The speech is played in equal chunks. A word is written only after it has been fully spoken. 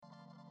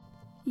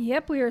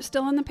Yep, we are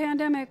still in the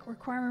pandemic,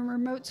 requiring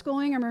remote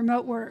schooling and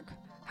remote work.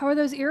 How are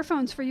those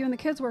earphones for you and the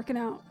kids working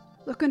out?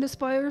 Looking to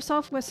spoil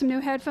yourself with some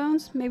new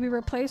headphones? Maybe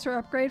replace or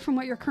upgrade from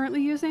what you're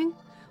currently using?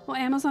 Well,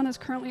 Amazon is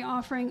currently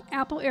offering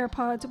Apple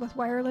AirPods with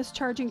wireless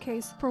charging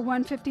case for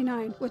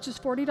 $159, which is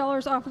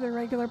 $40 off of the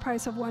regular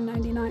price of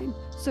 $199.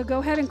 So go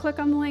ahead and click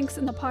on the links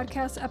in the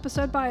podcast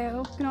episode bio.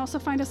 You can also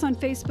find us on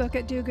Facebook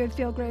at Do Good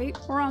Feel Great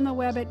or on the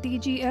web at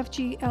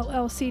dgfgllc.com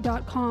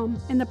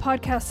in the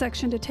podcast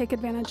section to take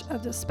advantage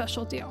of this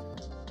special deal.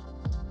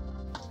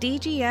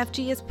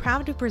 DGFG is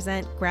proud to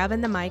present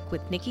Grabbing the Mic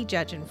with Nikki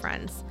Judge and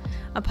Friends,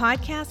 a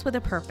podcast with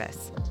a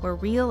purpose, where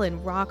real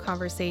and raw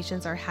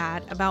conversations are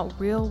had about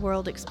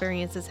real-world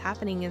experiences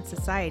happening in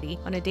society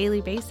on a daily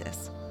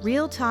basis.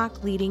 Real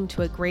talk leading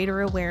to a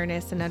greater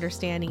awareness and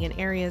understanding in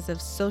areas of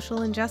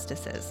social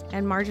injustices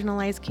and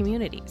marginalized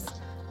communities,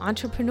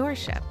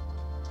 entrepreneurship,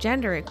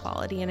 gender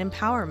equality and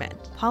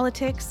empowerment,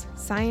 politics,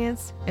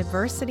 science,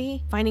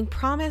 adversity, finding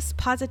promise,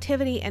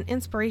 positivity, and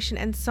inspiration,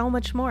 and so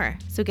much more.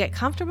 So get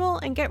comfortable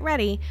and get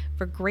ready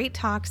for great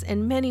talks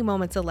and many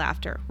moments of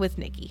laughter with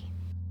Nikki.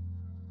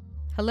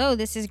 Hello,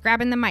 this is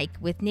Grabbing the Mic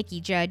with Nikki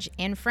Judge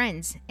and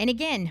Friends. And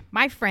again,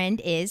 my friend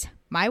is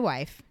my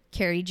wife,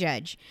 Carrie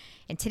Judge.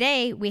 And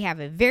today we have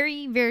a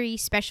very, very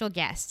special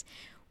guest.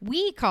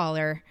 We call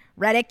her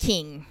Retta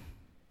King.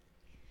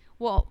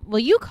 Well,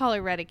 you call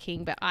her Retta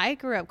King, but I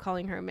grew up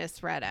calling her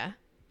Miss Retta.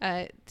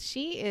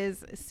 She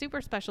is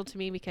super special to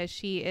me because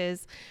she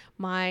is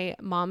my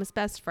mom's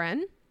best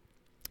friend.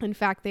 In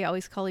fact, they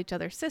always call each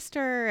other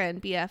sister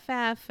and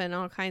BFF and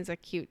all kinds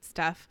of cute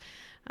stuff.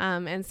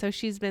 And so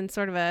she's been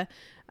sort of a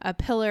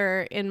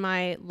pillar in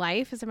my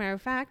life. As a matter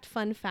of fact,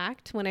 fun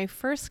fact, when I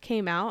first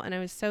came out and I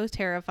was so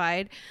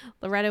terrified,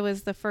 Lauretta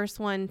was the first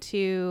one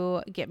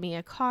to get me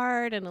a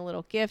card and a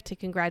little gift to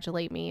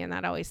congratulate me. And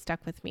that always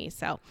stuck with me.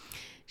 So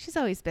she's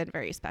always been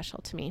very special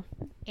to me.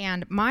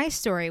 And my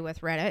story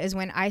with Retta is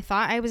when I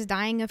thought I was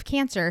dying of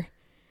cancer,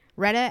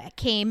 Retta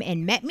came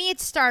and met me at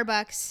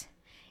Starbucks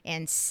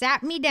and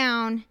sat me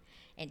down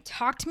and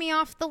talked me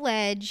off the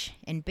ledge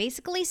and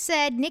basically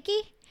said,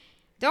 Nikki,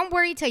 don't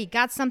worry till you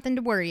got something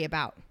to worry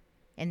about.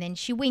 And then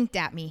she winked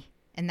at me.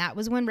 And that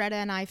was when Retta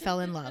and I fell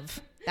in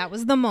love. That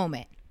was the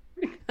moment.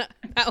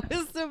 That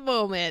was the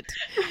moment.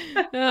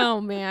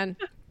 Oh, man.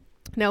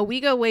 No, we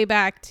go way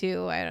back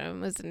to, I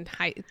was in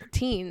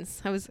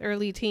teens. I was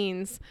early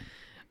teens.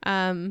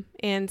 And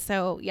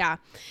so, yeah.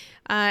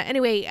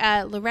 Anyway,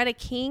 Lauretta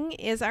King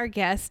is our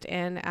guest.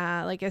 And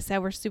like I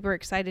said, we're super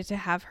excited to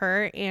have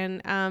her.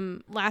 And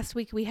last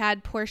week we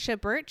had Portia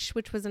Birch,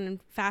 which was a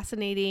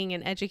fascinating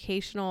and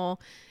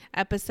educational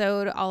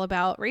episode all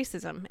about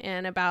racism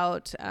and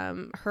about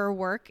her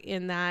work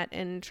in that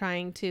and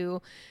trying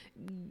to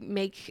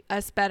make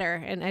us better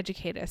and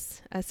educate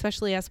us,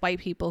 especially us white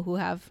people who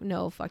have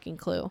no fucking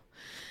clue.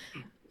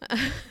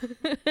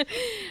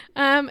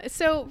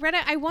 So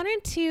Retta, I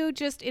wanted to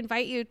just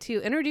invite you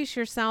to introduce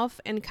yourself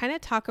and kind of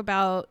talk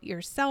about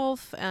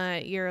yourself,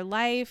 your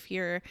life,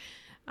 your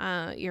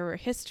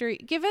history.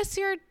 Give us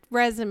your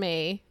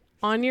resume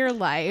on your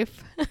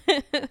life.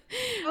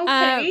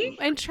 Okay.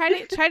 And try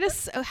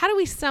to, how do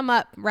we sum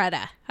up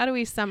Retta? How do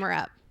we sum her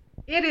up?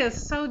 It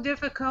is so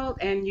difficult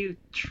and you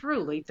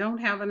truly don't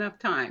have enough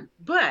time,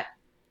 but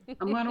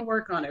I'm going to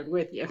work on it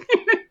with you.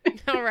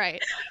 All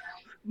right.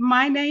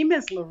 My name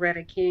is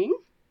Lauretta King.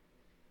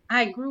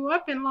 I grew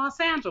up in Los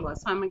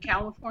Angeles. I'm a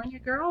California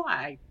girl.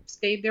 I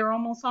stayed there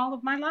almost all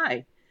of my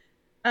life.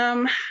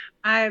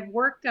 I've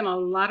worked in a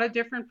lot of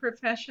different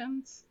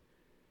professions.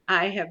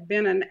 I have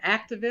been an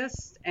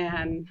activist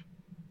and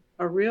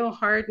a real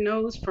hard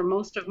nose for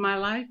most of my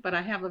life, but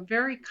I have a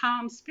very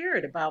calm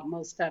spirit about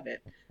most of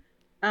it.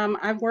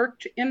 I've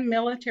worked in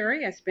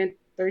military. I spent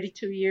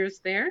 32 years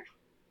there.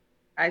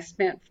 I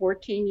spent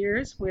 14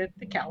 years with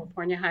the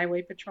California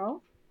Highway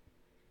Patrol.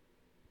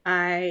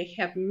 I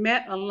have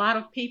met a lot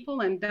of people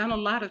and done a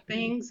lot of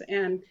things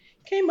and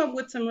came up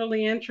with some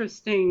really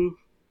interesting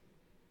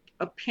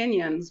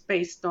opinions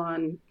based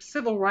on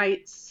civil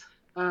rights,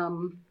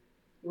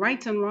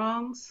 rights and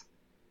wrongs.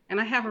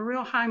 And I have a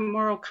real high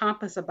moral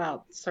compass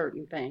about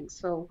certain things.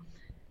 So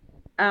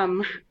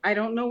I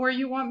don't know where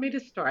you want me to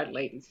start,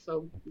 ladies,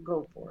 so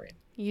go for it.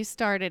 You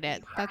started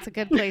it. That's a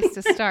good place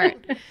to start.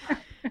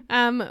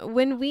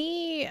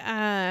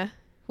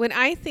 When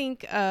I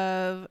think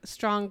of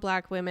strong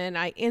Black women,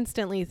 I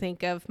instantly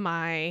think of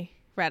my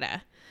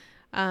Retta.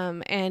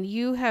 And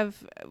you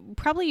have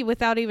probably,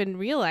 without even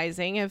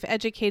realizing, have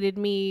educated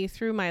me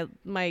through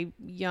my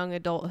young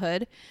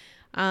adulthood.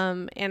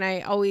 And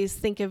I always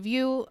think of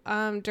you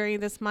during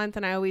this month,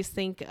 and I always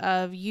think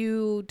of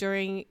you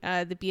during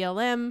the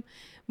BLM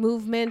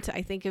movement.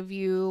 I think of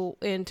you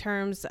in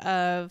terms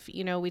of,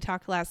 we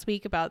talked last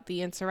week about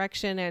the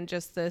insurrection and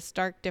just the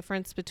stark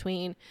difference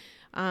between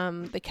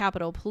the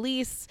Capitol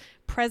Police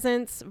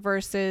presence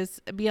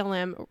versus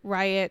BLM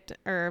riot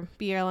or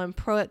BLM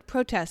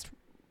protest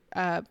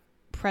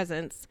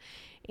presence.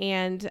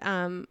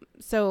 And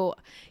so,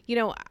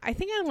 I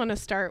think I want to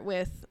start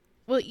with,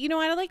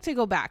 I'd like to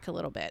go back a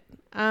little bit.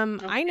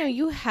 Okay. I know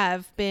you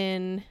have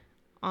been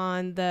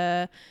on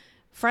the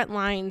front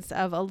lines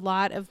of a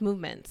lot of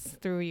movements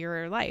through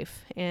your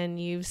life, and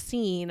you've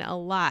seen a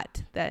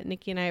lot that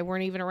Nikki and I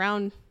weren't even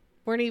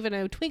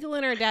a twinkle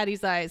in our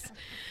daddy's eyes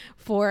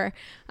for.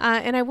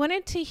 And I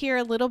wanted to hear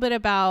a little bit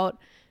about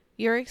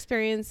your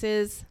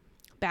experiences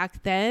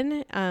back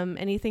then,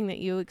 anything that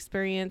you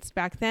experienced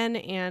back then,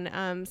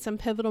 and some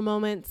pivotal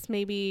moments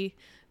maybe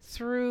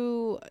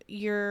through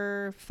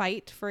your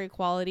fight for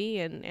equality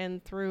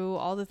and through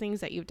all the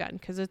things that you've done,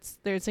 because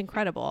it's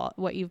incredible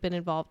what you've been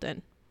involved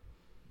in.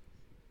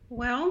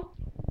 Well,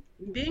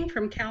 being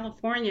from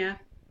California,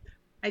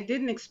 I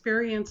didn't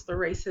experience the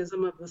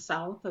racism of the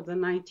South of the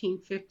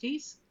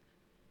 1950s.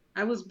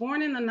 I was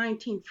born in the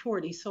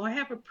 1940s, so I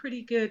have a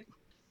pretty good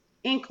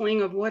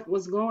inkling of what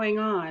was going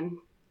on,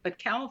 but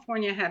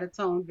California had its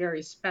own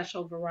very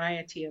special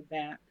variety of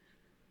that.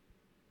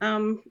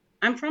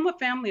 I'm from a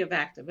family of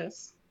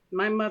activists.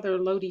 My mother,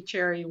 Lodi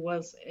Cherry,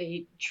 was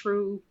a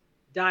true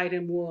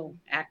dyed-in-wool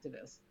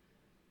activist.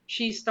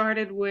 She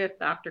started with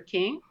Dr.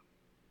 King.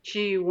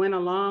 She went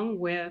along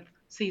with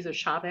Cesar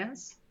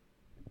Chavez,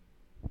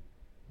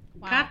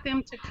 got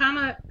them to kind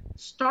of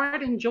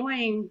start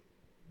enjoying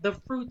the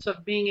fruits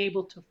of being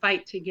able to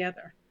fight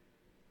together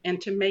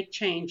and to make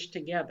change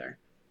together.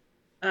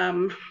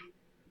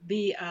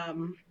 The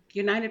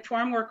United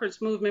Farm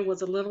Workers movement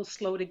was a little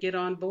slow to get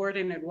on board,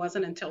 and it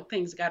wasn't until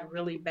things got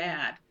really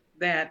bad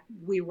that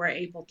we were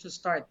able to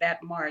start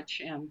that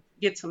march and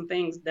get some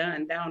things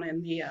done down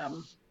in the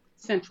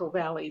central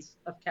valleys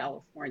of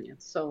California.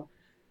 So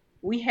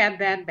we had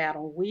that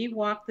battle. We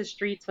walked the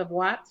streets of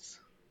Watts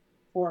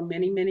for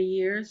many, many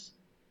years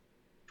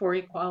for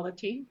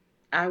equality.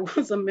 I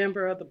was a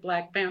member of the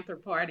Black Panther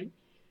Party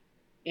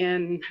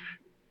in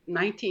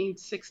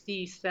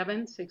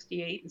 1967,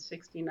 68, and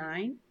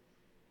 69.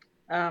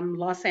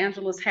 Los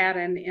Angeles had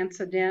an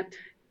incident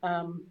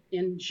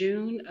in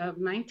June of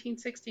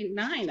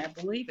 1969, I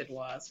believe it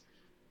was,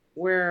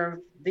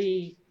 where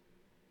the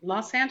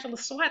Los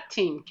Angeles SWAT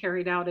team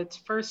carried out its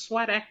first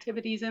SWAT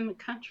activities in the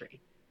country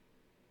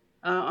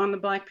on the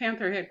Black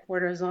Panther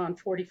headquarters on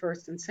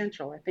 41st and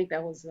Central. I think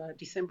that was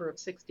December of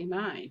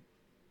 69.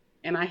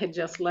 And I had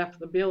just left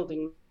the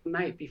building the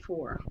night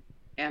before.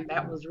 And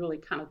that was really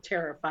kind of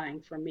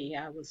terrifying for me.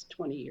 I was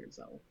 20 years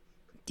old.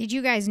 Did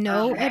you guys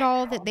know at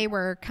all that they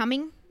were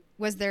coming?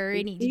 Was there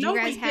any, did you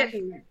guys have?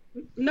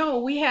 No,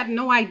 we had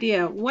no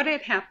idea. What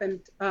had happened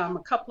a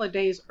couple of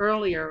days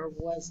earlier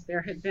was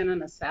there had been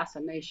an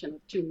assassination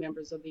of 2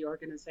 members of the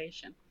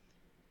organization.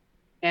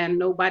 And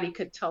nobody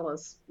could tell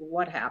us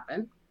what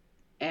happened.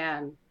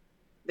 And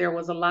there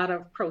was a lot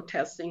of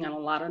protesting and a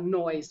lot of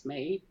noise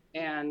made.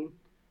 And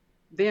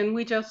then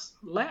we just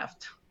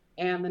left.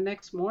 And the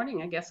next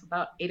morning, I guess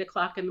about 8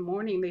 o'clock in the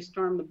morning, they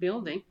stormed the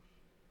building.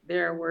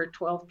 There were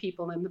 12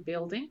 people in the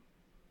building.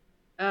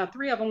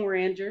 3 of them were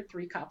injured,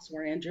 3 cops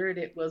were injured.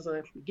 It was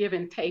a give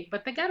and take,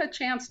 but they got a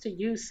chance to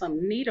use some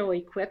neato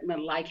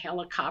equipment like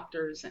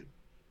helicopters and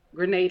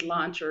grenade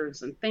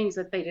launchers and things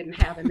that they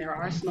didn't have in their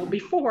arsenal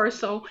before.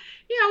 So,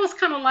 yeah, it was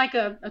kind of like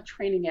a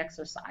training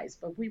exercise,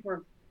 but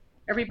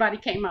everybody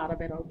came out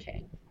of it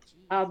okay.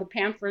 The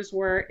Panthers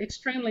were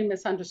extremely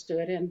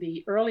misunderstood in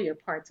the earlier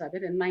parts of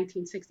it in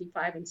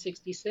 1965 and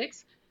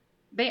 66.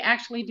 They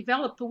actually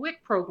developed the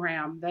WIC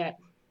program that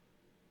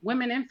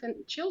women, infant,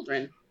 and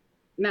children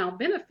now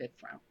benefit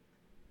from.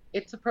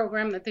 It's a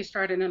program that they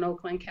started in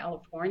Oakland,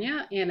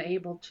 California, and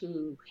able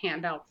to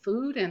hand out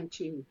food and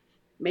to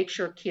make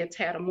sure kids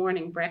had a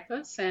morning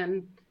breakfast.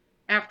 And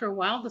after a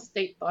while, the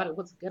state thought it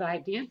was a good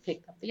idea and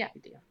picked up the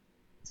idea.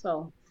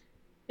 So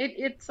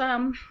it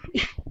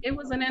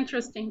was an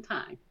interesting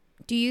time.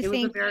 It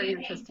was a very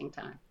interesting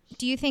time.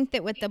 Do you think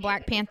that with the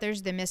Black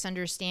Panthers, the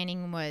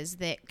misunderstanding was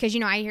that, because,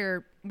 I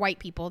hear white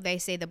people, they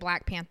say the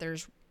Black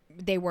Panthers,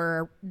 they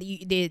were a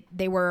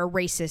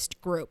racist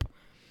group.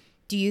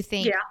 Do you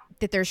think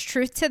that there's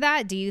truth to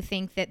that? Do you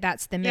think that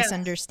that's the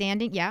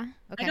misunderstanding? Yeah.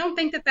 Okay. I don't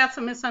think that that's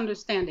a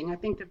misunderstanding. I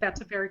think that that's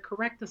a very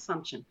correct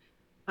assumption.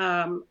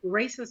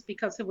 Racist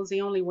because it was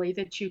the only way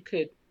that you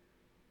could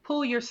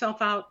pull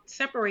yourself out,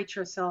 separate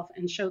yourself,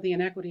 and show the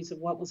inequities of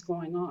what was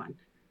going on.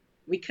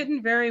 We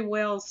couldn't very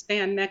well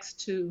stand next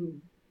to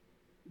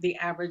the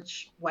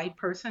average white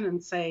person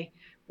and say,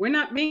 we're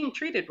not being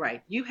treated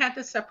right. You had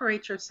to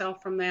separate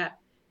yourself from that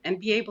and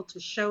be able to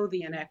show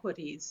the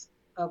inequities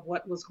of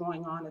what was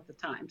going on at the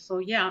time. So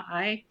yeah,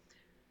 I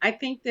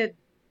think that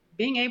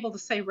being able to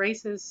say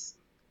racist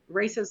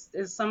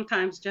is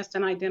sometimes just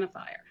an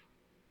identifier.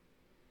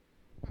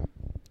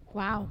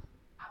 Wow.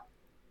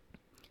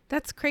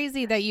 That's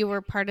crazy that you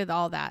were part of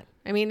all that.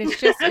 I mean,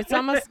 it's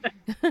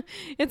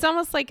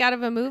almost like out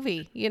of a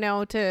movie,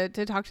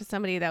 to talk to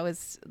somebody that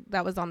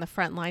was on the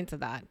front lines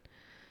of that.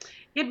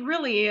 It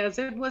really is.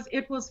 It was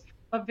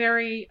a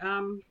very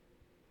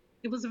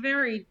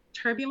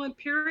turbulent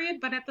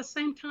period, but at the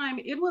same time,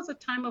 it was a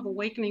time of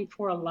awakening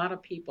for a lot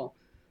of people.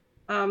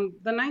 The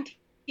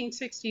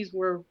 1960s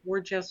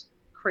were just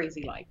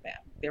crazy like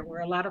that. There were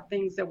a lot of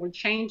things that were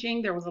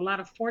changing. There was a lot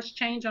of forced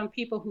change on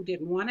people who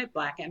didn't want it,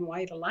 black and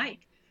white alike.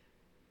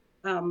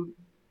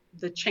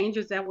 the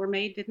changes that were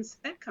made didn't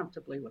sit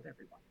comfortably with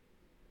everyone.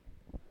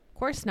 Of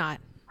course not.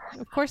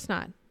 Of course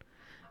not.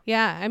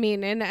 Yeah, I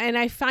mean, and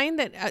I find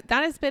that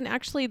that has been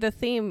actually the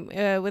theme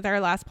with our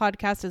last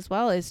podcast as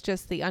well, is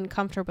just the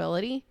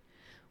uncomfortability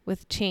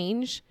with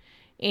change,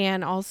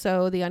 and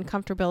also the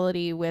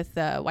uncomfortability with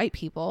white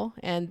people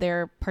and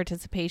their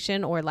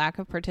participation or lack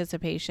of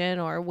participation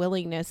or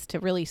willingness to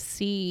really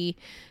see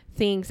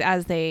things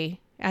as they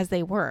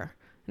were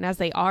and as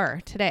they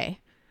are today.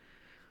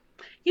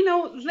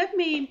 Let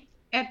me,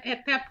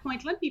 at that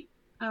point, let me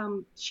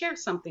share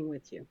something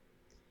with you.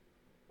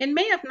 In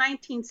May of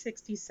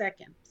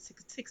 1967,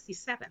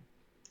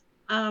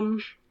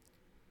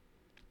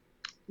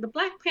 the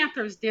Black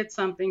Panthers did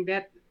something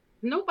that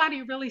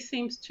nobody really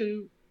seems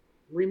to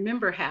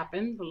remember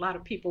happened. A lot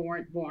of people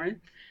weren't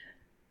born,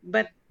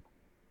 but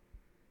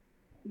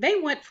they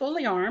went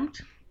fully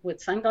armed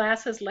with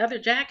sunglasses, leather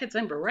jackets,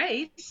 and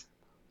berets,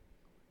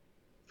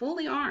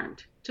 fully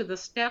armed to the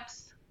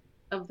steps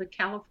of the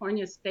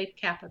California state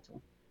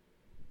capitol.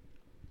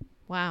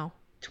 Wow.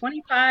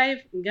 25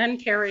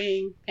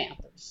 gun-carrying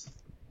Panthers.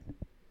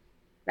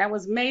 That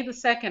was May the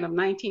 2nd of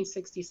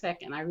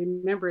 1962. I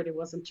remember it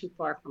wasn't too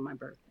far from my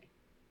birthday.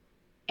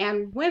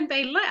 And when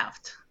they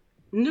left,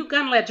 new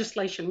gun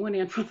legislation went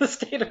in for the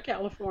state of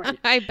California.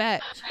 I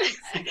bet.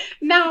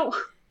 Now,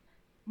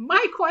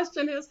 my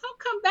question is, how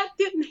come that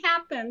didn't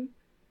happen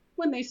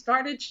when they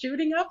started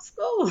shooting up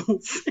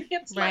schools?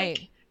 It's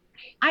right.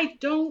 I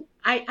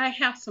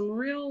have some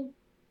real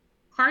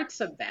parts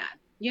of that.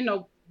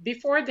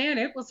 Before then,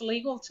 it was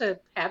legal to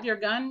have your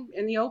gun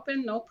in the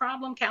open, no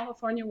problem.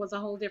 California was a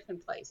whole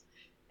different place.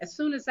 As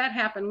soon as that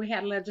happened, we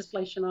had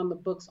legislation on the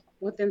books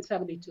within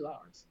 72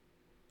 hours.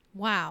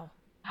 Wow.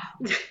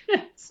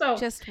 So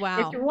just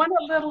wow. If you want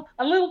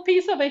a little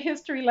piece of a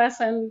history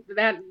lesson,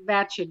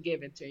 that should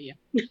give it to you.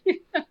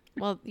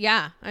 Well,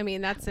 yeah. I mean,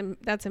 that's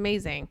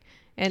amazing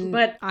and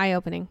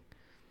eye-opening.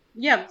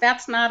 Yeah,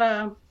 that's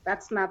not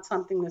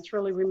something that's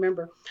really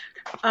remembered.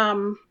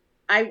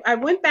 I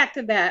went back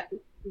to that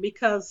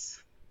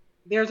because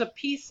there's a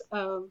piece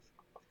of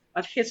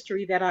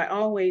history that I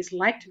always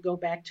like to go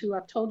back to.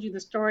 I've told you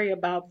the story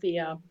about the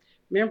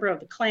member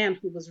of the Klan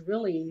who was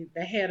really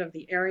the head of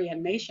the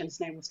Aryan Nation. His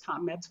name was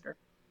Tom Metzger.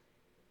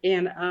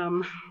 In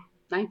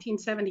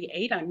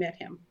 1978, I met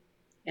him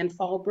in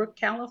Fallbrook,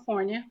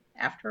 California,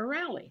 after a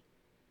rally.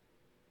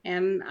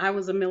 And I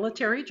was a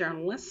military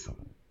journalist,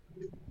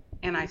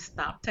 and I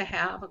stopped to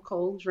have a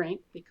cold drink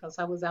because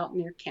I was out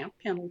near Camp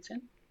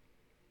Pendleton.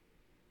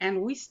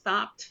 And we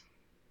stopped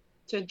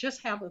to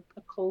just have a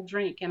cold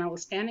drink. And I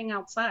was standing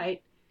outside,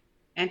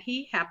 and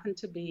he happened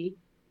to be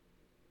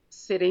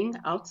sitting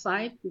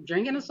outside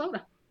drinking a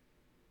soda.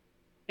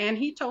 And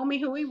he told me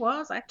who he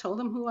was. I told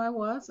him who I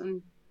was,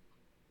 and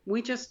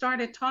we just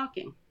started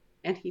talking.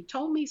 And he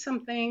told me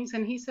some things,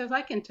 and he says,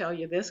 I can tell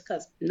you this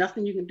because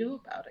nothing you can do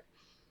about it.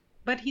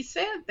 But he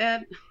said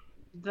that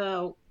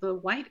the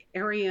white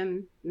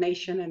Aryan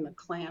Nation and the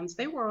clans,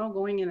 they were all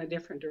going in a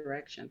different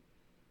direction.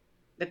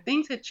 That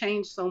things had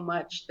changed so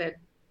much that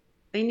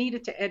they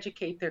needed to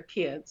educate their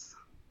kids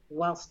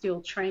while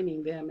still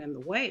training them in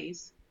the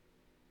ways.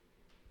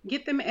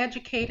 Get them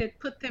educated,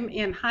 put them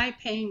in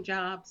high-paying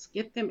jobs,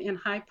 get them in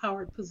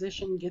high-powered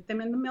positions, get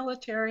them in the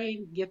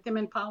military, get them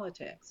in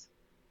politics,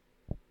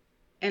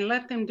 and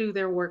let them do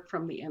their work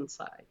from the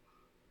inside.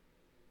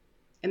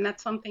 And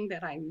that's something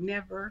that I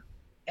never,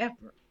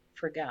 ever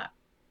forgot.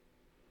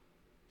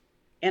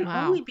 And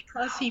only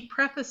because he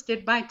prefaced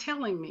it by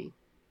telling me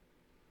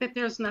that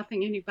there's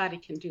nothing anybody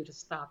can do to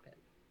stop it.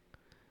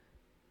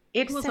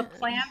 It was a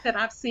plan that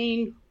I've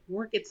seen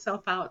work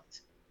itself out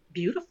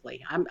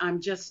beautifully.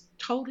 I'm just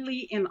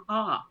totally in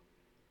awe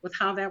with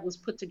how that was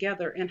put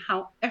together and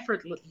how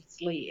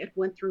effortlessly it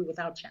went through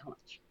without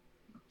challenge.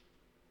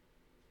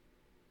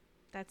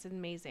 That's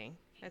amazing.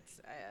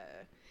 That's,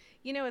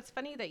 it's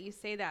funny that you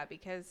say that,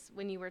 because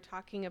when you were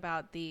talking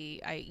about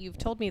you've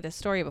told me this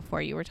story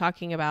before. You were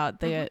talking about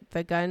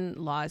the gun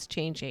laws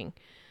changing,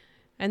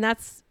 and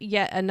that's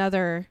yet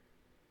another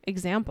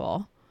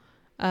example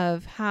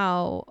of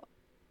how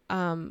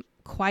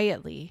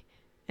quietly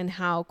and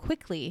how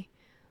quickly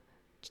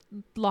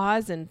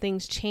laws and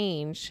things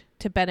change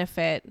to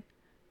benefit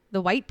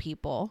the white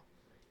people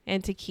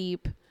and to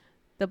keep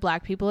the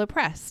black people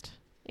oppressed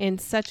in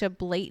such a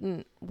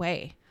blatant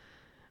way,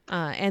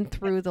 and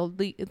through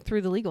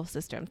the legal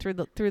system, through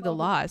the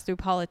laws, through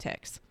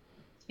politics.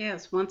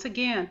 Yes, once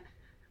again,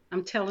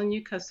 I'm telling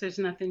you, because there's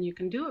nothing you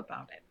can do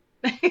about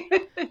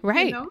it.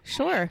 Right.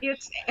 Sure.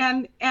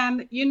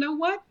 And you know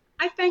what?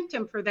 I thanked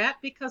him for that,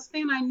 because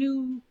then I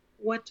knew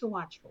what to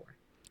watch for.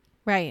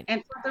 Right.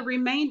 And for the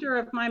remainder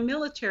of my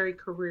military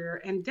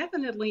career, and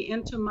definitely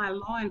into my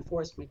law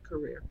enforcement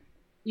career,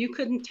 you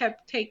couldn't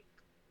take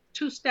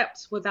 2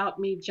 steps without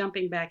me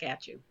jumping back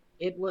at you.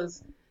 It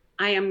was,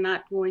 I am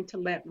not going to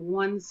let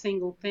one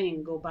single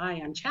thing go by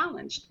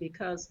unchallenged,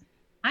 because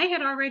I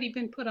had already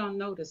been put on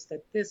notice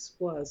that this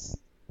was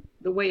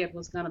the way it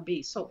was going to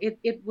be. So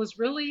it was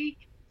really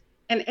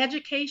an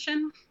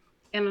education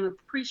and an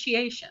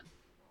appreciation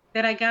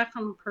that I got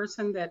from a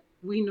person that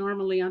we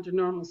normally, under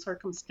normal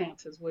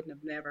circumstances, wouldn't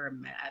have never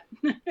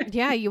met.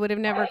 Yeah, you would have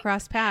never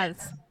crossed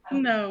paths.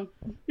 No.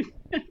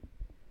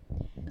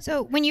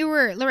 So when you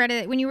were,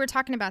 Loretta, when you were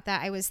talking about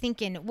that, I was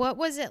thinking, what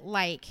was it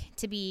like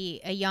to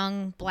be a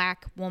young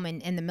black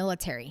woman in the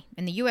military,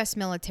 in the U.S.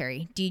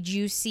 military? Did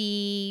you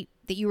see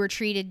that you were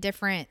treated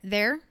different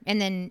there? And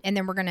then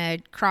we're going to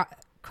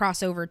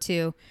cross over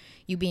to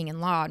you being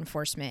in law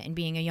enforcement and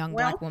being a young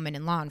Well, black woman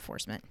in law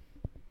enforcement.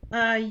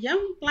 a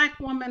young black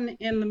woman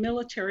in the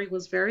military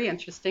was very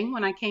interesting.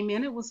 When I came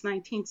in, it was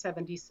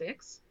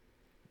 1976.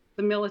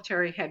 The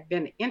military had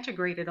been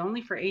integrated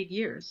only for 8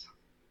 years.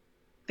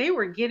 They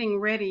were getting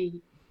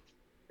ready,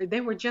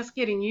 they were just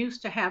getting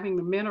used to having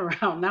the men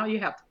around. Now you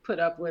have to put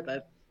up with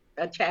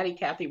a chatty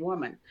Cathy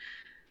woman,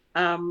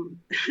 and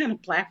a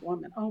black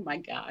woman. Oh my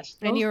gosh.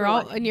 And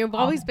you've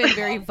always been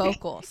very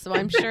vocal, so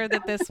I'm sure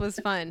that this was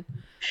fun.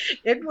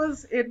 It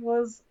was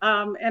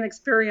an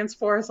experience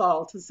for us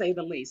all, to say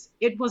the least.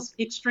 It was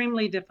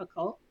extremely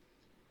difficult.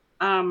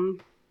 Um,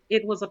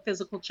 it was a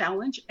physical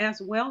challenge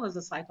as well as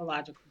a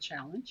psychological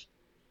challenge.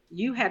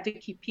 You had to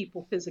keep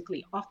people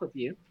physically off of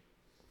you.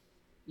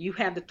 You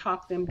had to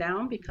talk them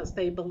down because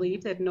they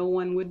believed that no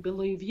one would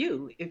believe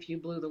you if you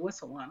blew the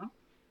whistle on them.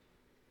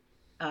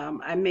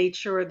 I made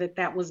sure that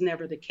that was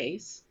never the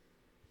case.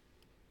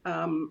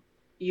 Um,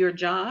 your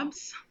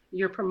jobs,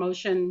 your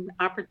promotion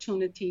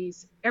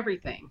opportunities,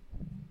 everything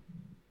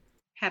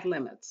had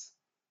limits.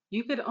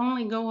 You could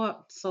only go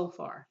up so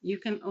far. You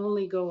can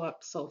only go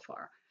up so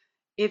far.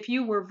 If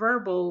you were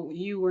verbal,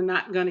 you were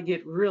not going to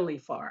get really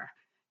far.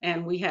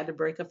 And we had to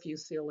break a few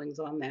ceilings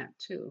on that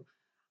too.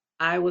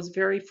 I was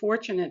very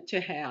fortunate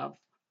to have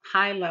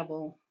high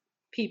level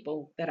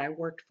people that I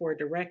worked for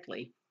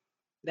directly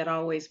that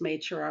always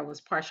made sure I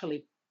was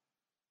partially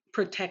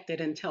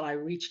protected until I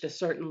reached a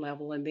certain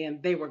level, and then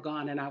they were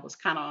gone and I was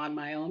kind of on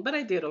my own, but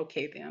I did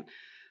okay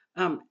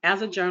then.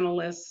 As a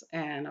journalist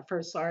and a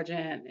first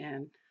sergeant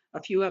and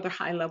a few other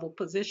high level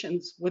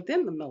positions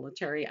within the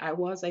military, I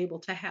was able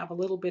to have a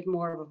little bit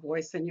more of a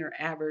voice than your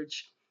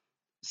average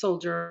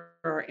soldier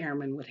or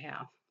airman would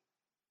have.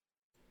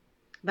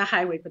 The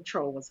highway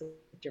patrol was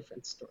a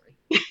different story.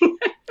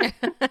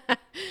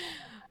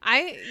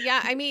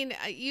 I mean,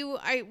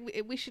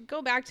 we should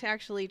go back to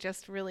actually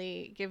just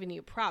really giving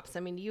you props. I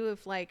mean, you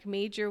have like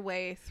made your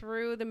way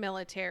through the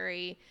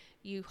military.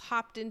 You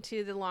hopped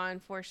into the law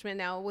enforcement.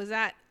 Now, was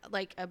that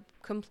like a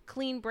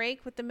clean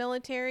break with the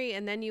military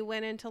and then you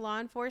went into law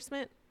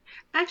enforcement?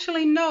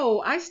 Actually,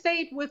 no, I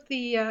stayed with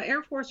the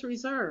Air Force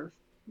Reserve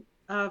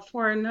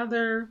for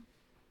another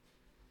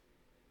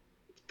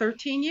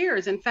 13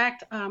 years. In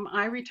fact,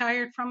 I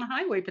retired from the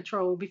highway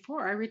patrol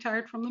before I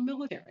retired from the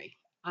military.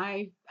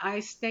 I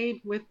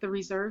stayed with the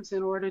reserves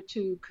in order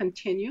to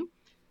continue.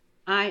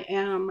 I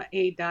am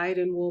a dyed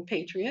in wool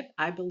patriot.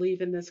 I believe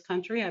in this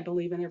country. I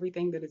believe in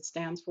everything that it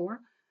stands for.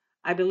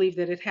 I believe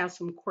that it has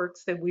some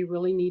quirks that we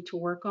really need to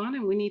work on,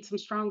 and we need some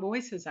strong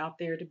voices out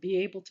there to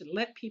be able to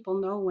let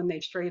people know when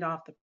they've strayed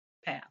off the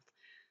path.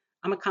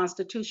 I'm a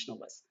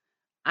constitutionalist.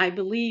 I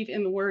believe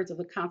in the words of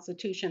the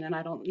Constitution, and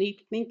I don't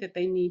think that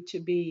they need to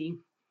be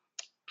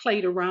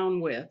played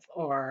around with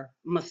or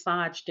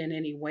massaged in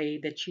any way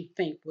that you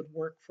think would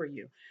work for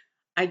you.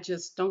 I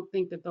just don't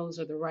think that those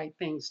are the right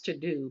things to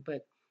do.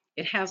 But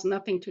it has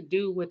nothing to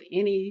do with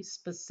any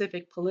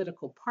specific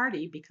political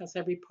party because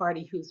every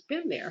party who's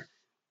been there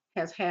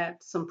has had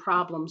some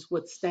problems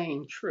with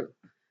staying true.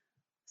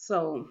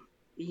 So,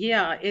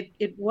 yeah,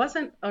 it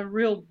wasn't a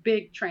real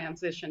big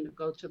transition to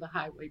go to the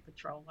highway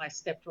patrol. I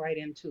stepped right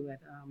into it.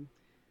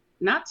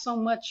 Not so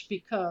much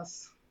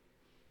because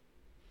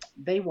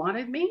they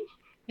wanted me,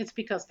 it's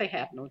because they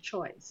had no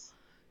choice.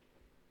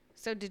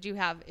 So did you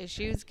have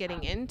issues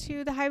getting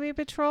into the highway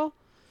patrol?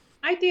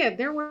 I did.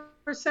 There were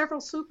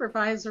several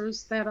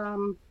supervisors that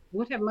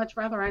would have much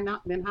rather I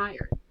not been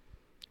hired.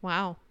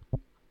 Wow.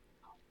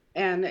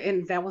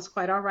 And that was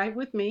quite all right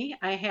with me.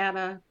 I had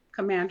a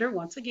commander,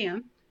 once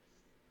again,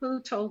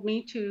 who told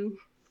me to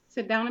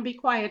sit down and be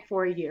quiet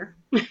for a year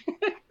and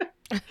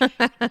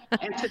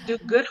to do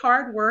good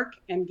hard work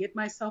and get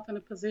myself in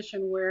a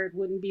position where it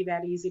wouldn't be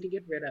that easy to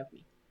get rid of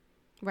me.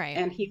 Right.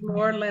 And he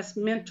more or less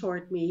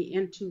mentored me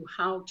into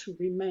how to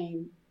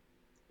remain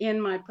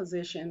in my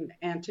position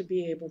and to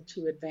be able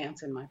to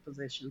advance in my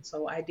position.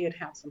 So I did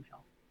have some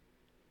help.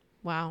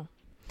 Wow.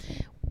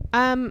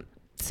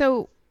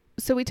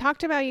 So we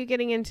talked about you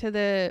getting into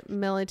the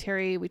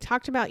military. We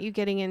talked about you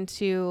getting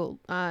into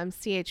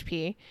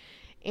CHP,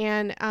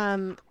 and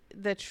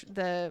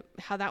the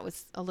how that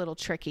was a little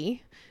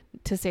tricky,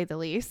 to say the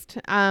least.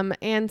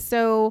 And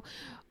so,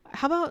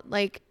 how about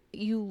like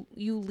you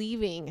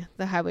leaving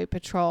the highway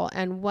patrol,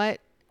 and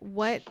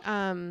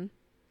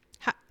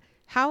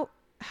how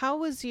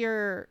was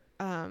your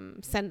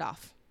send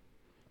off?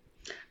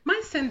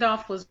 My send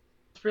off was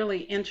really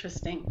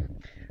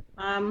interesting.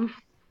 Um,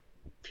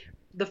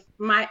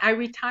 I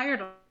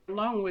retired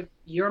along with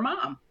your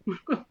mom.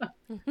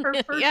 Her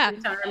first Yeah.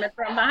 retirement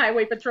from the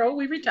highway patrol,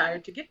 we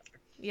retired together.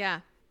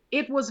 Yeah.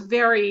 It was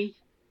very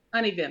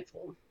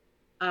uneventful.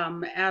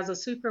 As a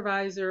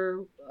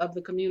supervisor of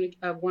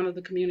of one of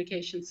the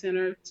communication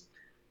centers,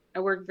 I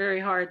worked very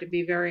hard to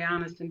be very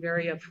honest and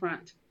very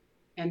upfront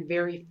and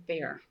very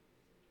fair.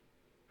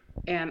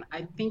 And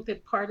I think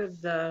that part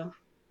of the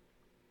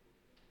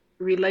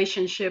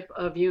relationship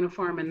of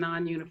uniform and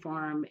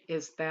non-uniform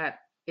is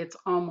that it's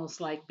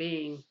almost like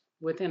being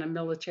within a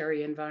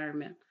military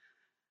environment.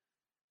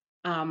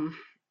 Um,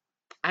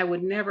 I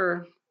would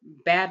never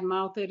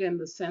badmouth it in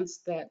the sense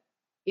that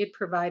it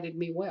provided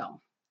me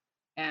well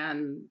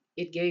and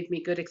it gave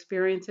me good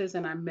experiences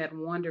and I met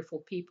wonderful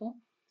people.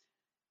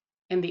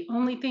 And the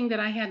only thing that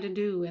I had to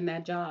do in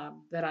that job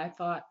that I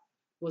thought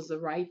was the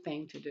right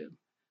thing to do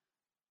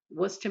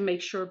was to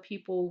make sure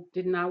people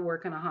did not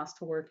work in a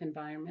hostile work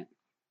environment,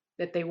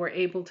 that they were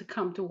able to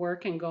come to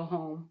work and go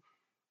home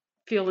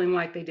feeling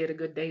like they did a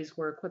good day's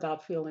work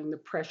without feeling the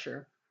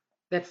pressure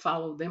that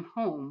followed them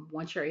home.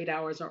 Once your 8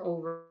 hours are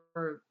over,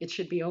 it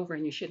should be over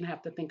and you shouldn't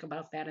have to think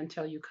about that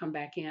until you come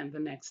back in the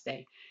next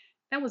day.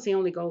 That was the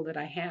only goal that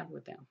I had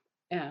with them.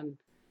 And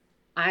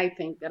I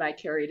think that I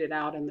carried it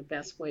out in the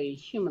best way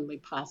humanly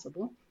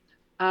possible.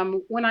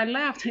 When I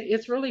left,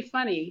 it's really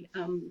funny.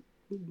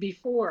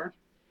 Before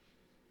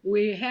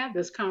we had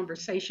this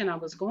conversation, I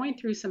was going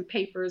through some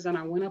papers and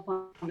I went up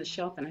on the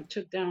shelf and I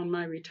took down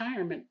my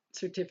retirement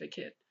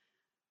certificate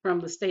from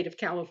the state of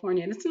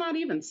California, and it's not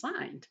even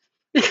signed.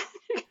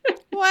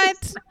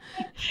 What?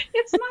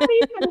 It's not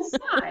even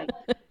signed.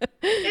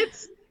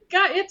 It's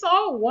it's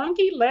all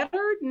wonky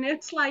lettered, and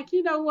it's like,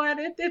 you know what?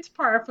 It's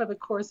par for the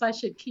course. I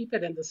should keep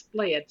it and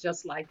display it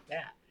just like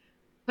that.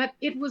 But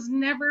it was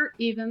never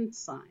even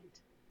signed.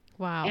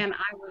 Wow. And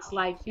I was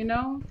like,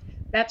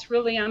 that's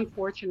really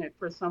unfortunate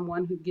for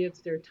someone who gives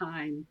their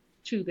time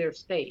to their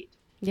state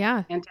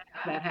Yeah. and to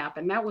have that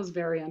happen. That was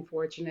very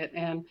unfortunate.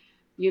 And,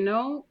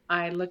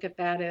 I look at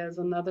that as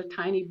another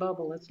tiny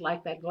bubble. It's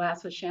like that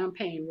glass of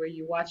champagne where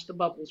you watch the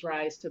bubbles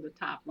rise to the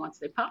top. Once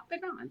they pop, they're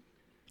gone.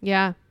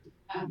 Yeah.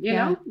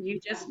 Yeah.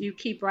 You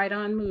keep right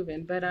on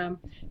moving. But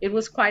it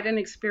was quite an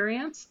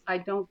experience. I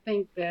don't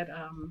think that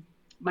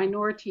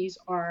minorities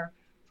are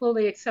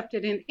fully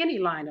accepted in any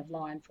line of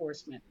law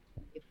enforcement.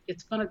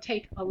 It's going to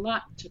take a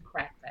lot to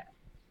crack that.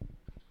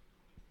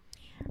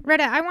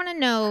 Retta, I want to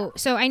know.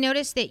 So I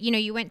noticed that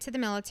you went to the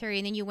military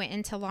and then you went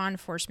into law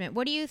enforcement.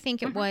 What do you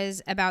think it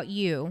was about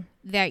you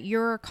that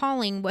your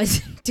calling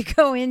was to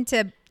go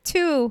into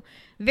two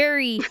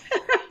very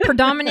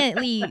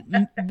predominantly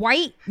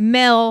white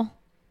male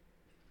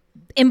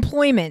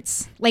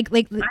employments? Like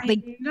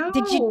know,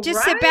 did you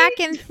just sit back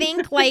and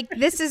think like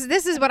this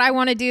is what I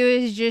want to do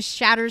is just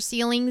shatter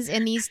ceilings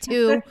in these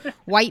two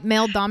white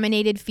male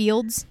dominated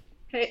fields?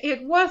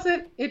 It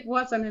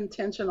wasn't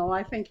intentional.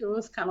 I think it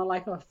was kind of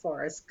like a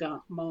Forrest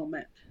Gump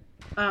moment.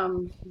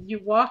 You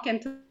walk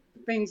into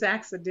things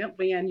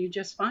accidentally and you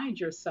just find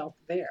yourself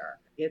there.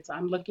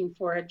 I'm looking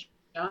for a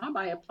job.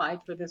 I applied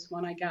for this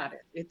one. I got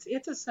it.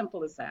 It's as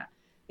simple as that.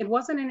 It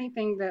wasn't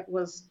anything that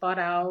was thought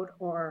out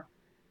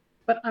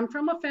but I'm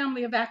from a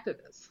family of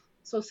activists.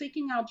 So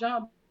seeking out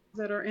jobs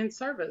that are in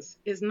service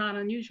is not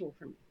unusual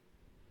for me.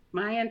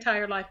 My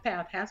entire life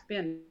path has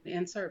been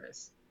in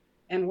service.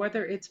 And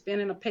whether it's been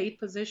in a paid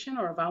position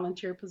or a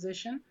volunteer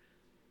position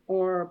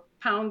or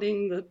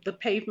pounding the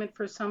pavement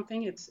for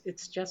something,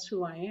 it's just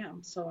who I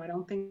am. So I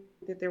don't think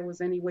that there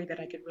was any way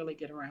that I could really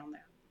get around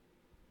that.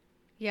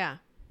 Yeah.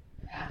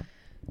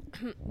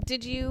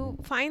 Did you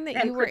find that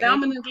And you were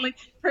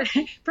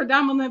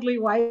predominantly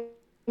white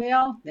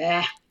male?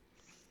 Yeah.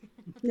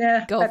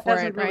 Yeah, Go that for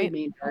doesn't it, really right?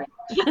 mean very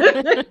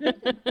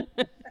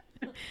much.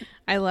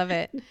 I love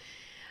it.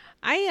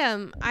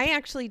 I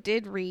actually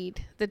did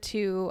read the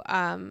two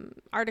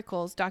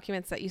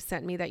documents that you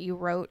sent me that you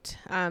wrote,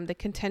 the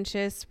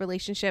contentious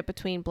relationship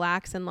between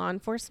blacks and law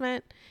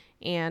enforcement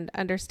and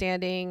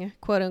understanding,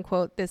 quote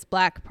unquote, this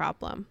black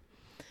problem.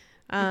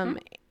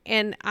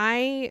 And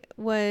I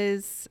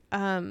was,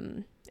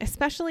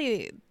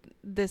 especially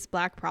this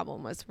black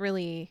problem was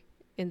really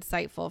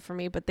insightful for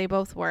me, but they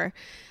both were.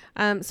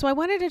 So I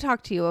wanted to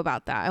talk to you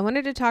about that. I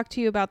wanted to talk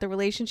to you about the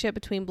relationship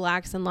between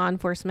blacks and law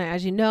enforcement.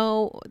 As you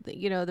know, the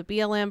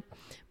BLM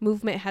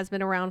movement has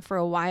been around for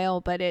a while,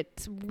 but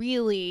it's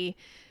really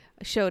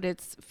showed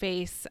its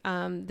face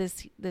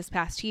this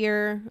past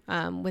year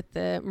with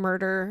the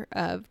murder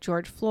of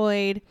George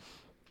Floyd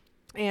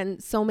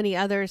and so many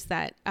others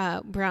that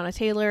Breonna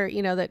Taylor,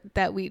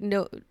 that we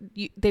know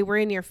they were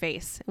in your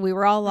face. We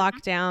were all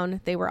locked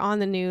down. They were on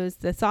the news.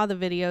 They saw the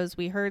videos.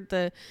 We heard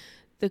the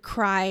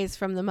cries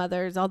from the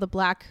mothers, all the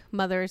black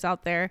mothers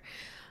out there.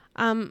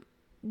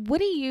 What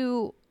do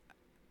you,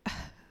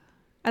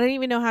 I don't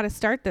even know how to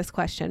start this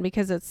question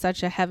because it's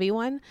such a heavy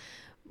one.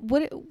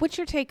 What's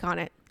your take on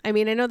it? I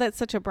mean, I know that's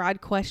such a broad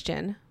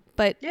question,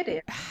 but It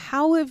is.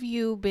 how have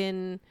you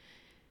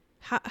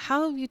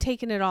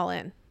taken it all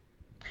in?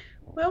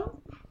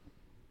 Well,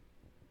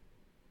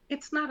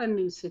 it's not a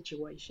new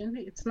situation.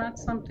 It's not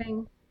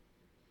something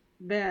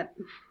that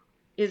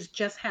is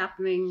just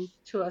happening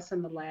to us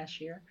in the last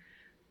year.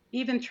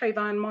 Even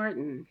Trayvon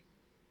Martin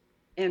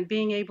and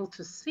being able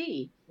to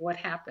see what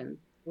happened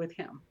with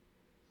him.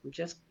 I'm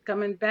just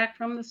coming back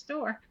from the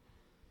store.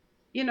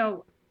 You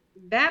know,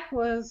 that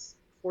was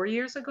 4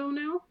 years ago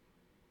now.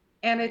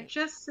 And it Right.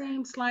 just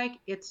seems like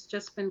it's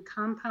just been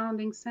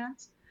compounding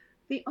since.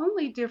 The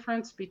only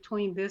difference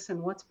between this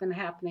and what's been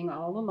happening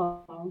all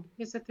along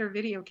is that they're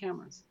video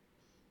cameras.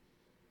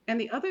 And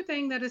the other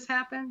thing that has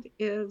happened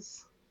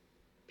is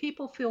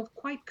people feel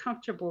quite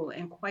comfortable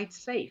and quite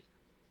safe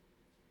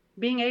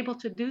being able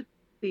to do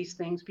these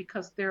things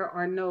because there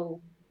are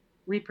no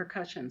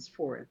repercussions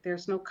for it.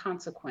 There's no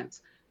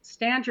consequence.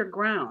 Stand your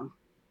ground.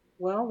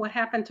 Well, what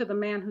happened to the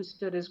man who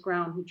stood his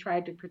ground, who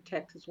tried to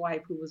protect his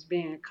wife who was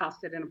being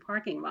accosted in a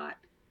parking lot?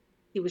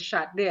 He was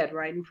shot dead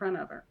right in front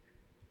of her.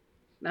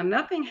 Now,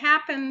 nothing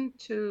happened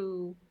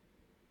to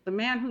the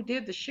man who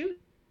did the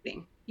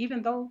shooting,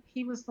 even though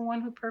he was the one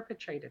who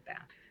perpetrated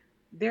that.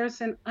 There's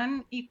an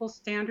unequal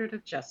standard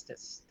of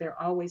justice. There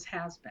always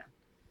has been.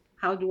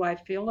 How do I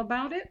feel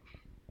about it?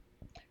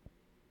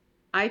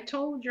 I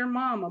told your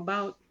mom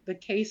about the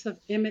case of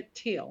Emmett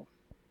Till.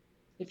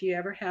 If you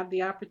ever have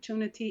the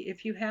opportunity,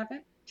 if you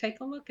haven't, take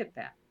a look at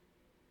that.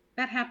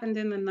 That happened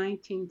in the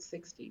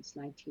 1960s,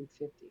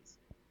 1950s.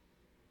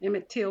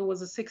 Emmett Till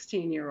was a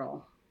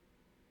 16-year-old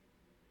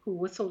who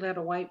whistled at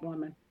a white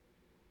woman.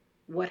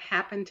 What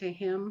happened to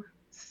him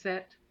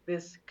set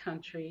this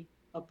country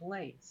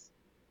ablaze.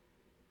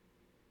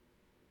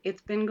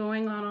 It's been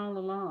going on all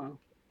along.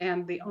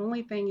 And the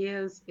only thing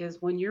is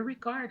when you're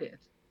regarded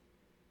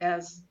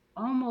as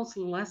almost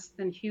less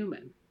than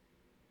human,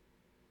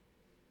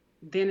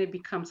 then it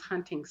becomes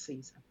hunting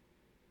season.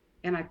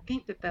 And I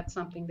think that that's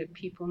something that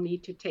people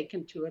need to take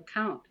into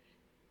account.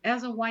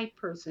 As a white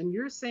person,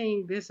 you're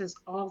saying this is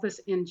all this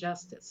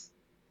injustice.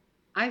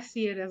 I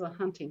see it as a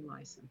hunting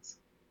license.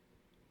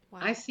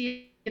 I Wow.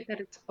 see it that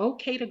it's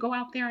okay to go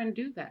out there and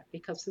do that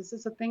because this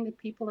is a thing that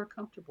people are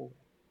comfortable with.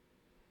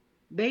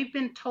 They've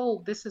been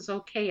told this is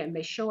okay, and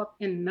they show up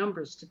in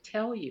numbers to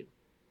tell you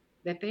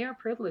that they are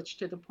privileged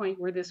to the point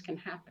where this can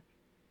happen.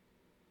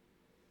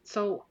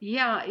 So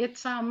yeah,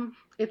 it's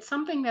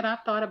something that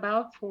I've thought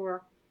about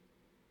for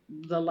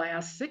the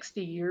last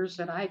 60 years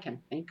that I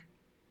can think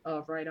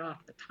of right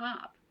off the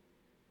top.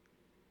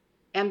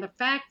 And the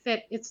fact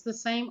that it's the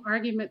same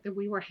argument that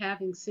we were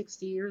having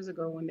 60 years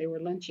ago when they were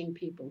lynching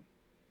people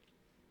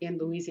in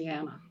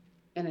Louisiana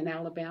and in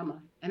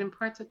Alabama and in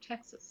parts of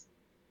Texas.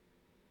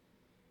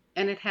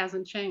 And it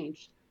hasn't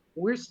changed.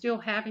 We're still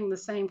having the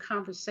same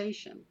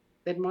conversation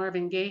that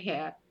Marvin Gaye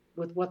had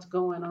with what's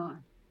going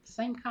on.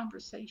 Same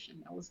conversation.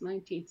 That was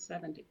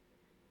 1970.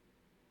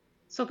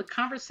 So the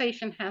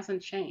conversation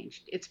hasn't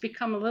changed. It's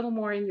become a little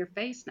more in your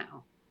face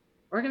now.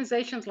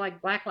 Organizations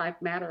like Black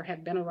Lives Matter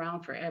have been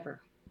around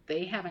forever.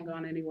 They haven't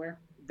gone anywhere.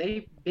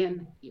 They've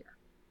been here.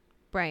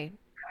 Right.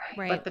 But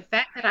Right. the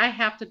fact that I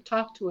have to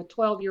talk to a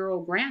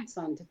 12-year-old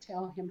grandson to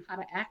tell him how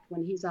to act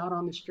when he's out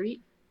on the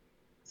street,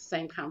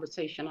 same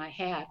conversation I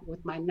had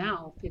with my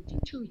now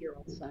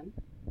 52-year-old son,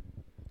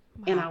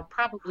 and Wow. I'll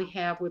probably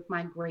have with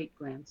my great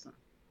grandson,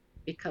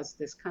 because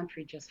this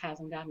country just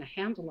hasn't gotten a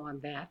handle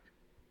on that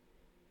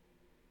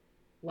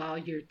while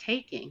you're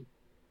taking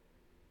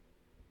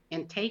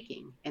and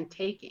taking and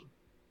taking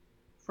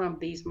from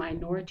these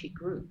minority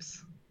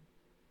groups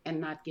and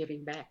not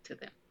giving back to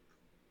them.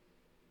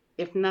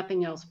 If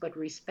nothing else but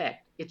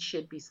respect, it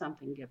should be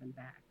something given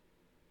back.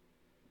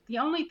 The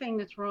only thing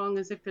that's wrong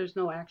is if there's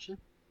no action.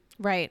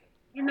 Right.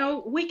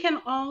 We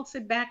can all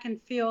sit back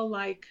and feel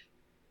like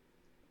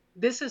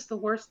this is the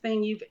worst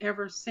thing you've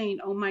ever seen.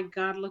 Oh my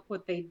God, look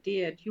what they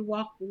did.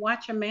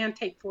 Watch a man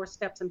take 4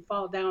 steps and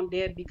fall down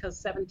dead because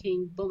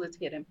 17 bullets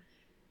hit him.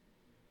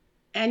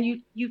 And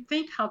you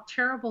think how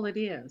terrible it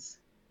is.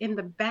 In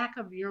the back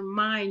of your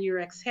mind, you're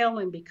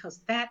exhaling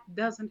because that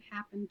doesn't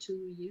happen to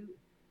you.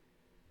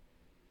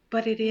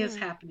 But it is Mm.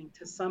 happening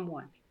to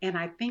someone. And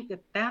I think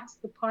that that's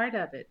the part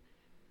of it.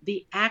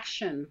 The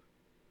action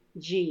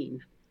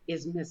gene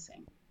is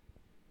missing.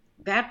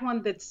 That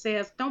one that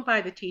says, don't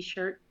buy the t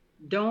shirt,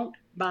 don't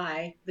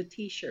buy the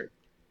t shirt.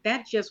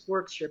 That just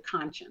works your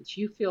conscience.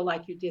 You feel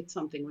like you did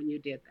something when you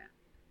did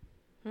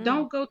that. Mm.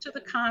 Don't go to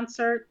the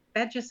concert.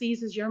 That just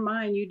eases your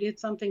mind. You did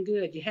something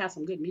good. You have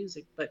some good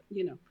music, but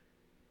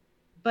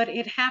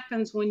it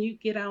happens when you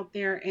get out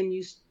there and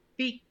you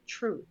speak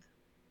truth.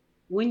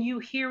 When you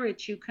hear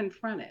it, you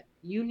confront it.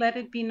 You let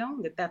it be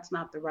known that that's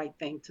not the right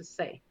thing to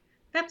say.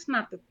 That's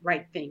not the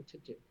right thing to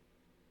do.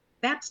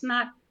 That's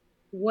not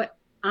what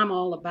I'm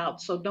all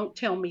about. So don't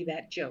tell me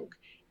that joke.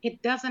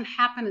 It doesn't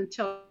happen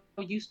until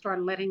you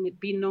start letting it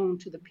be known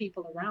to the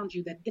people around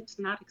you that it's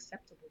not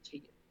acceptable to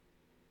you.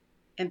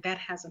 And that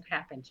hasn't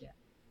happened yet.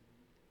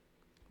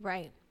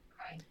 Right.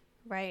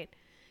 Right.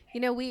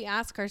 We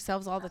ask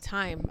ourselves all the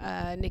time,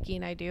 Nikki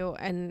and I do,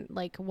 and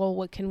like, well,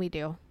 what can we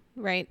do?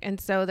 Right. And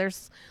so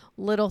there's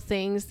little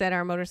things that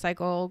our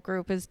motorcycle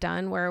group has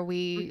done where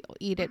we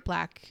eat at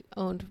Black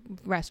owned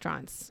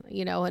restaurants, and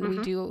we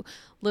Mm-hmm. do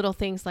little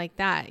things like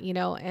that,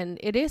 and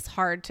it is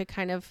hard to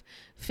kind of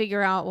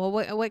figure out, well,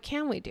 what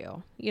can we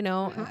do?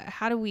 Mm-hmm.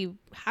 How do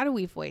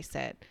we voice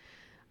it?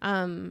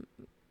 And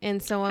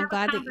so I'm Have a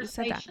glad that you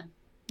said that. conversation.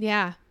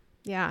 Yeah.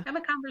 Yeah. Have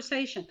a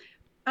conversation.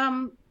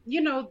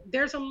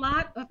 There's a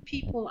lot of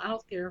people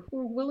out there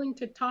who are willing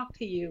to talk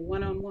to you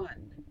one on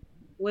one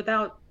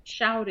without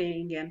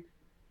shouting, and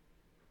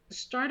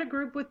start a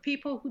group with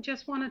people who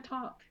just want to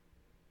talk.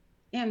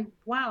 And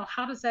wow,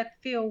 how does that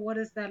feel? What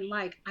is that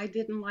like? I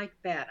didn't like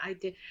that.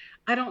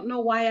 I don't know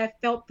why I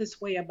felt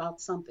this way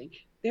about something.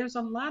 There's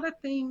a lot of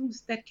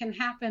things that can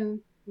happen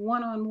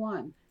one on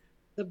one.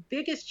 The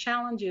biggest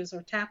challenges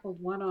are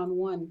tackled one on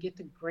one, get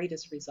the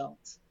greatest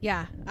results.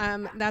 Yeah.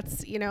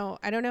 That's,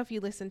 I don't know if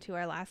you listened to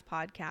our last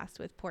podcast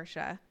with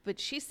Portia, but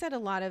she said a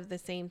lot of the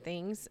same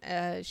things.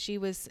 She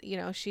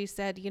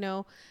said,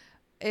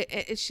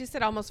 she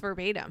said almost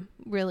verbatim,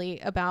 really,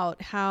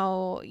 about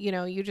how,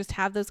 you just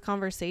have those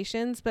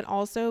conversations, but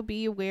also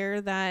be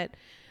aware that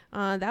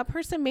that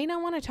person may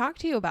not want to talk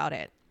to you about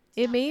it.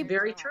 It may,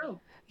 Very true.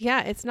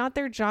 yeah, it's not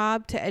their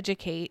job to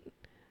educate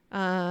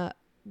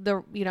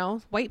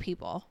white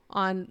people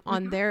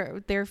on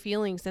their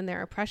feelings and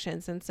their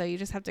oppressions, and so you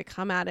just have to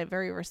come at it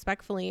very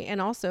respectfully, and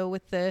also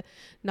with the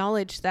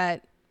knowledge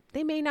that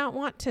they may not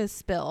want to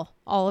spill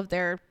all of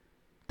their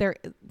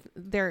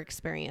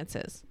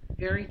experiences.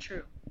 Very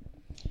true.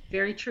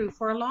 Very true.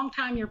 For a long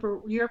time,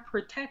 your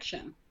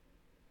protection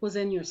was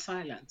in your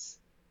silence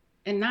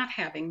and not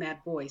having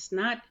that voice,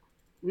 not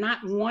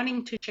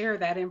wanting to share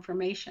that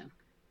information.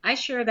 I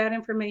share that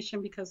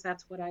information because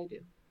that's what I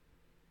do.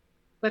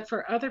 But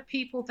for other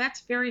people,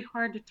 that's very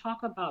hard to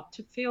talk about.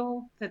 To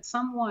feel that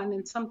someone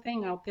and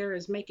something out there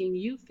is making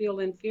you feel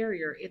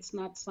inferior, it's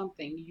not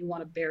something you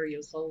want to bare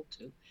your soul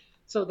to,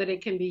 so that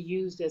it can be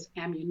used as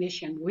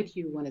ammunition with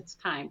you when it's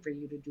time for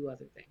you to do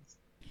other things.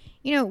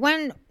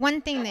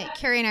 One thing that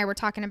Carrie and I were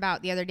talking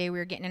about the other day, we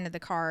were getting into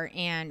the car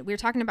and we were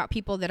talking about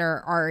people that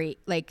are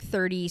like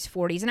 30s,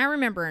 40s. And I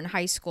remember in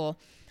high school,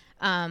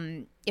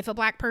 if a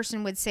black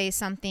person would say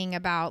something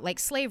about like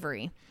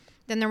slavery,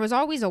 then there was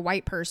always a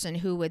white person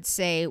who would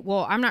say,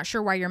 well, I'm not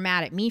sure why you're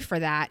mad at me for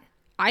that.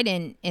 I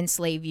didn't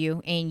enslave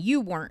you and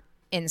you weren't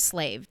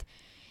enslaved.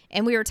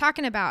 And we were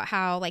talking about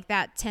how like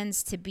that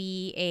tends to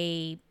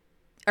be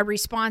a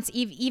response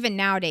even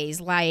nowadays,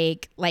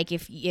 like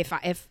if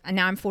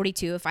now I'm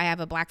 42, if I have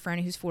a black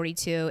friend who's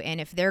 42 and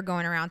if they're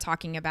going around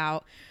talking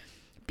about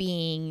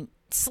being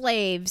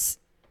slaves,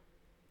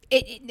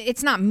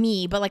 it's not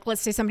me, but like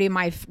let's say somebody in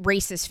my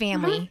racist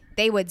family,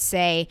 they would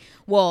say,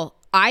 well,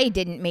 I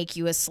didn't make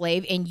you a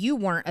slave and you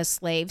weren't a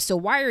slave, so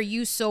why are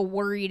you so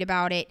worried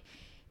about it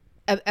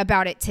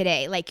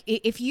today? Like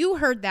if you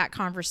heard that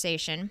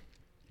conversation,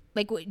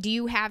 like, do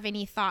you have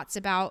any thoughts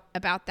about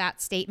that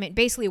statement?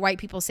 Basically, white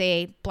people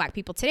say black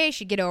people today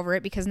should get over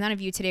it because none of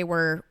you today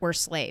were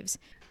slaves.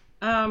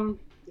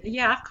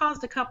 Yeah, I've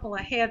caused a couple of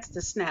heads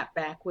to snap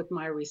back with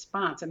my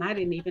response, and I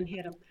didn't even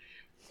hit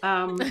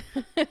them.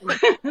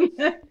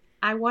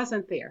 I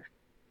wasn't there,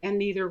 and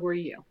neither were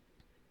you.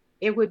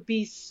 It would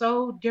be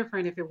so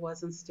different if it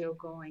wasn't still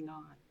going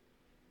on.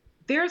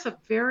 There's a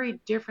very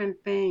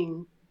different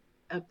thing,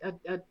 a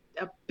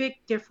big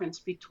difference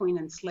between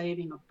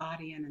enslaving a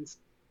body and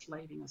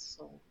enslaving a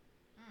soul.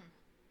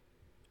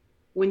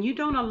 When you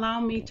don't allow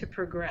me to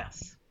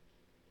progress,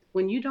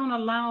 when you don't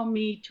allow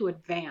me to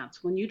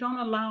advance, when you don't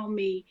allow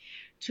me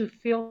to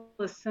feel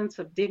a sense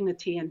of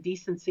dignity and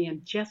decency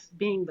and just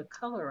being the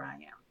color I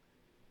am,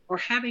 or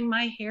having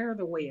my hair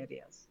the way it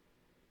is,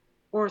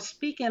 or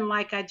speaking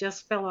like I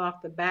just fell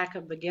off the back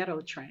of the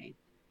ghetto train,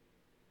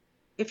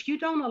 if you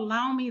don't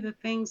allow me the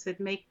things that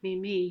make me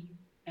me,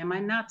 am I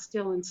not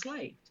still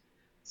enslaved?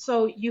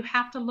 So you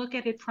have to look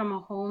at it from a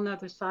whole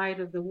nother side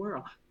of the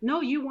world.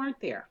 No, you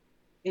weren't there.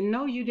 And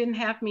no, you didn't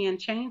have me in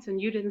chains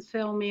and you didn't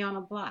sell me on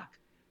a block.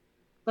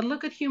 But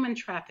look at human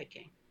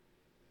trafficking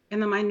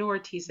and the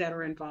minorities that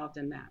are involved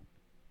in that.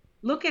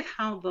 Look at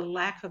how the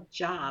lack of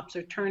jobs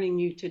are turning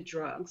you to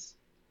drugs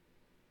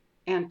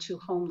and to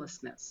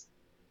homelessness.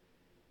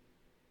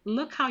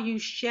 Look how you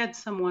shed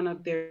someone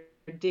of their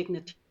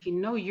dignity.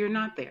 No, you're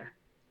not there.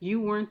 You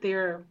weren't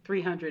there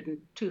 300 and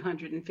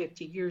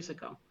 250 years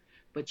ago,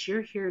 but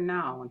you're here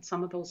now, and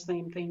some of those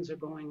same things are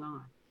going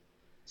on.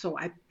 So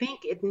I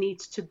think it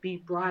needs to be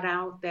brought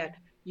out that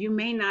you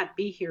may not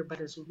be here, but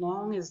as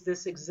long as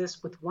this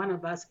exists with one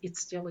of us, it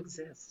still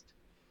exists.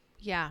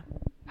 Yeah.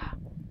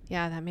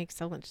 Yeah, that makes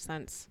so much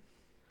sense.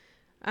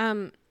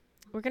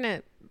 We're going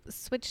to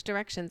switch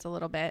directions a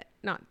little bit.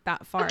 Not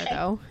that far, okay,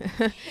 though.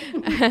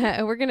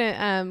 We're going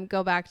to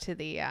go back to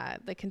the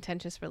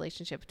contentious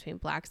relationship between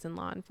blacks and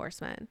law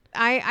enforcement.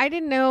 I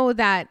didn't know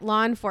that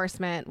law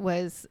enforcement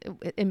was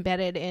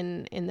embedded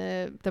in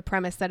the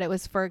premise that it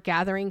was for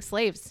gathering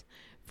slaves,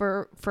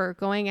 for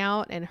going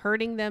out and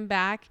herding them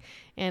back,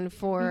 and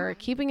for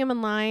keeping them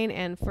in line,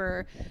 and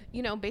for,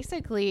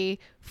 basically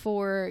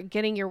for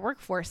getting your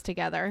workforce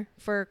together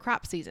for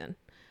crop season.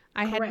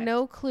 I Correct. had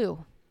no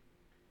clue.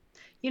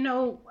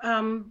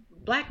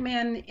 Black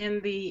men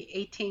in the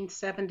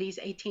 1870s,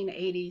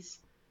 1880s,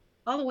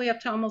 all the way up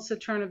to almost the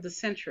turn of the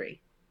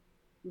century,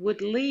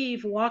 would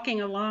leave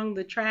walking along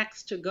the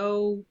tracks to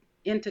go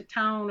into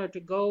town or to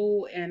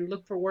go and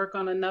look for work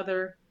on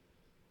another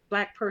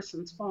black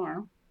person's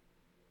farm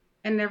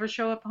and never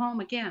show up home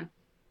again.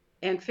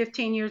 and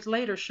 15 years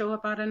later show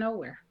up out of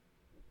nowhere.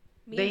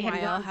 They had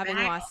Meanwhile, gone having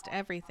back, lost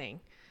everything.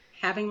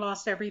 having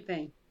lost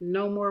everything.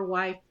 No more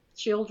wife,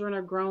 children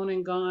are grown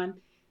and gone.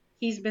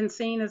 He's been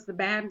seen as the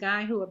bad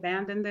guy who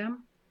abandoned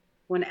them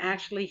when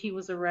actually he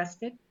was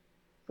arrested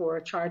for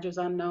charges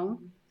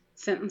unknown,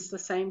 sentenced the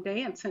same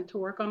day, and sent to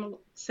work on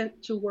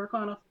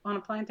a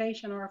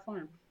plantation or a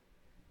farm.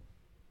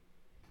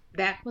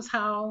 That was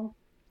how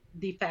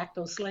de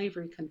facto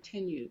slavery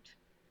continued.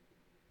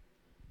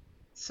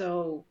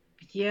 So,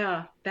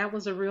 yeah, that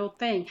was a real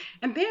thing.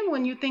 And then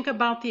when you think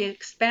about the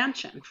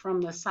expansion from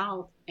the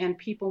South and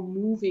people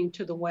moving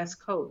to the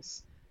West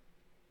Coast,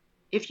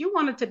 if you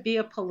wanted to be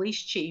a police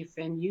chief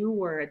and you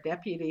were a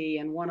deputy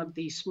in one of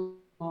these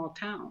small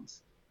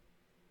towns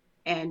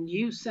and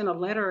you sent a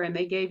letter and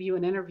they gave you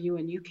an interview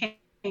and you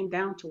came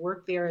down to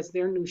work there as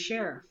their new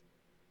sheriff,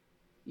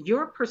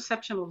 your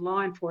perception of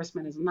law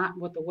enforcement is not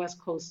what the West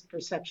Coast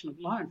perception of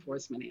law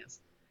enforcement is,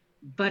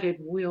 but it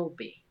will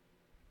be.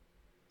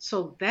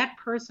 So that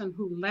person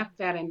who left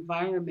that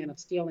environment of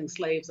stealing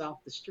slaves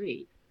off the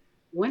street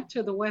went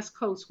to the West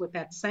Coast with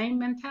that same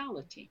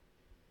mentality.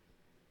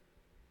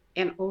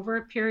 And over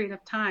a period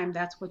of time,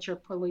 that's what your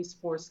police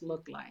force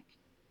looked like.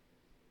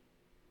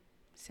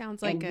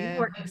 Sounds like And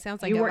a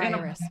sounds like you a were in a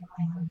virus.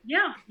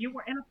 yeah, you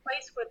were in a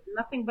place with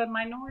nothing but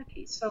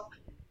minorities. So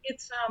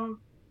it's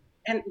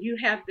and you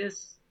had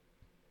this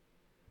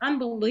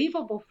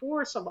unbelievable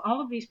force of all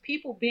of these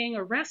people being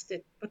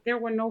arrested, but there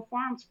were no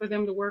farms for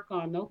them to work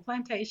on, no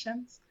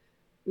plantations,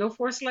 no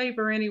forced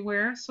labor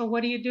anywhere. So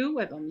what do you do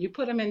with them? You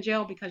put them in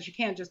jail because you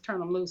can't just turn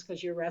them loose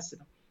because you arrested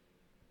them.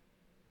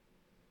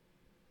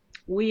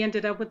 We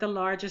ended up with the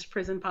largest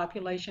prison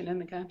population in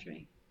the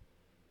country.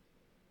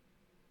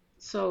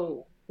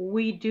 So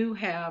we do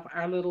have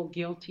our little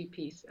guilty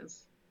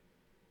pieces.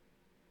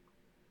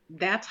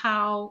 That's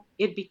how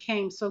it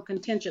became so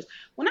contentious.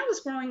 When I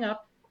was growing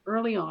up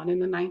early on in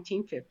the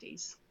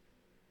 1950s,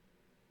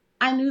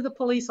 I knew the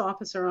police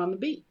officer on the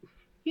beat.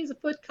 He's a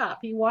foot cop.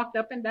 He walked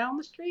up and down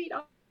the street.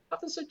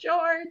 Officer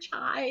George,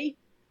 hi.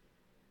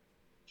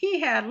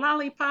 He had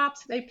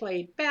lollipops. They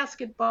played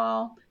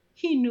basketball.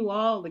 He knew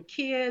all the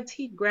kids.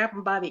 He'd grab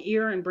them by the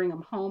ear and bring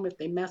them home if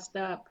they messed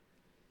up.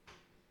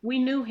 We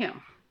knew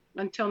him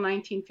until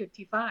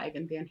 1955,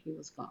 and then he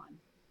was gone.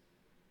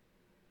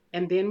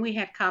 And then we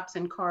had cops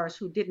in cars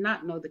who did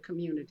not know the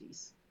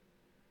communities.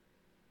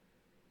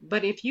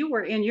 But if you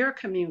were in your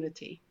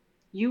community,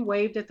 you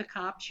waved at the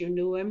cops, you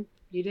knew him,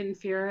 you didn't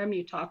fear him,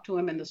 you talked to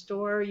him in the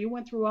store, you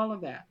went through all of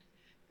that.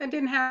 That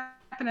didn't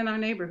happen in our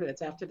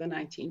neighborhoods after the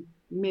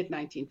mid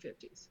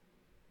 1950s.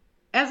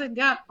 As it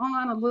got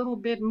on a little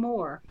bit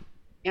more,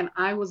 and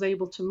I was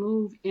able to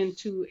move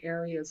into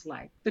areas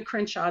like the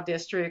Crenshaw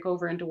district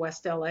over into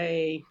West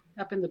LA,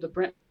 up into the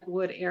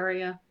Brentwood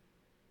area,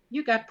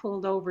 you got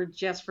pulled over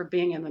just for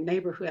being in the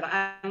neighborhood.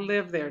 I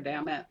live there,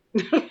 damn it.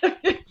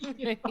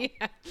 You know,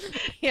 Yeah.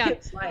 Yeah.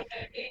 it's like,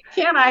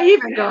 can I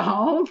even go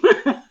home?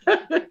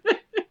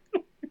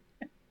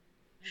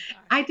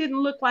 I didn't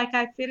look like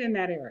I fit in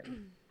that area.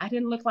 I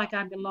didn't look like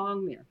I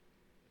belonged there.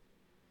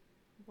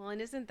 Well,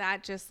 and isn't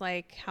that just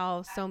like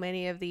how so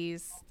many of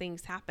these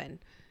things happen?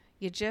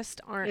 You just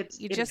aren't,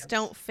 you It just is.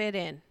 don't fit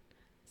in.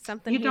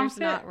 Something You don't here's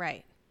fit. not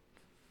right.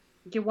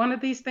 One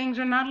of these things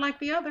are not like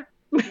the other.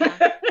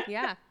 Yeah.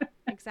 Yeah.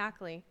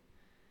 Exactly.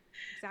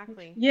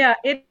 Exactly. Yeah,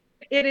 it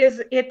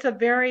is. It's a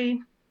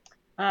very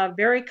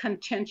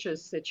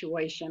contentious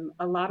situation.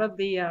 A lot of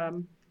the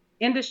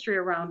industry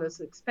around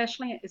us,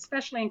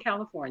 especially in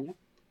California,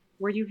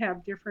 where you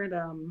have different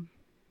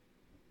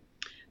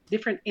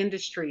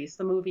industries,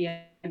 the movie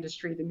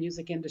industry, the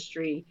music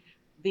industry,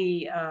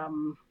 the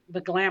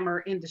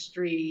glamour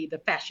industry, the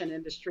fashion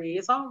industry.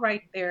 It's all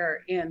right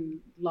there in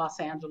Los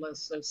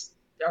Angeles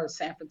or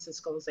San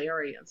Francisco's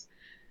areas.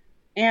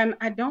 And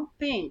I don't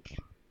think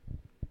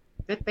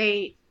that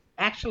they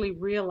actually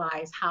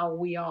realize how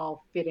we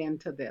all fit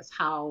into this,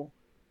 how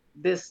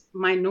this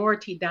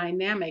minority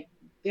dynamic,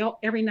 they'll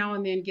every now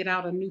and then get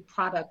out a new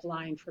product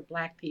line for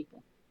Black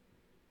people.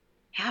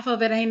 Half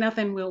of it ain't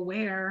nothing we'll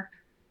wear,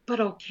 but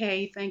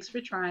okay, thanks for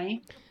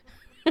trying.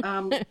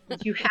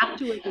 You have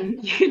to,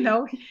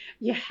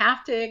 you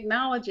have to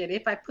acknowledge it.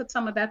 If I put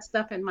some of that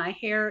stuff in my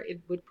hair,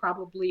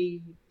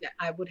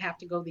 I would have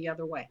to go the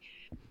other way.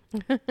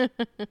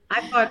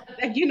 I thought,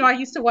 I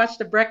used to watch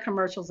the Breck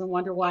commercials and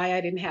wonder why I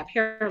didn't have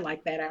hair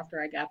like that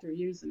after I got through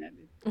using it.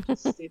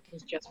 It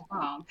was just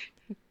wrong.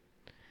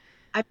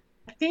 I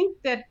think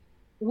that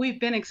we've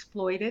been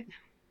exploited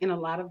in a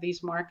lot of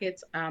these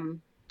markets.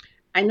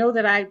 I know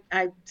that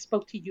I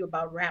spoke to you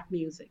about rap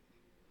music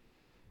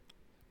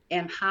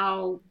and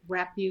how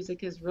rap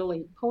music is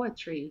really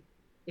poetry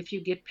if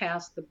you get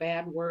past the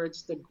bad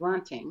words, the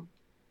grunting,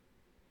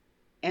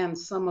 and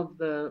some of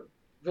the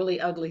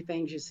really ugly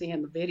things you see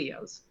in the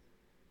videos.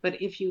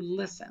 But if you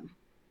listen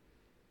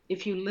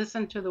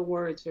to the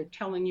words, they're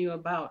telling you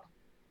about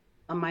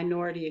a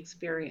minority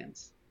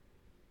experience.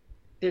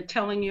 They're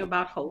telling you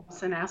about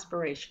hopes and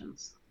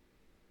aspirations.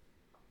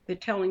 They're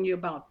telling you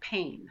about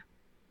pain.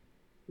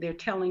 They're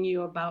telling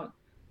you about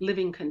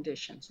living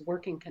conditions,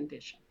 working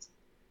conditions.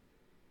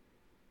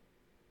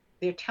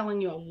 They're telling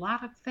you a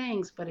lot of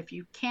things, but if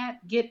you can't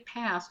get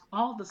past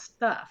all the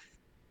stuff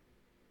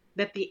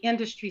that the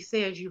industry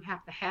says you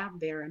have to have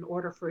there in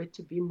order for it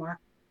to be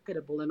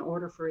marketable, in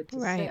order for it to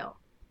Right. sell,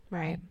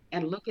 Right.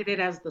 and look at it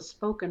as the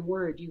spoken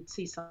word, you'd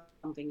see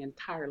something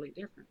entirely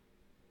different.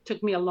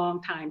 Took me a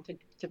long time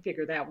to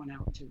figure that one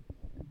out too.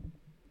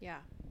 Yeah.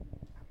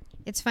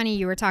 It's funny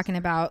you were talking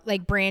about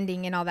like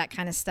branding and all that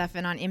kind of stuff.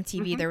 And on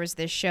MTV, there was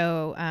this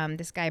show,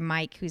 this guy,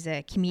 Mike, who's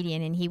a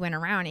comedian, and he went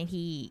around and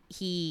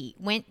he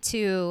went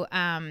to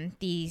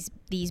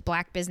these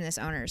black business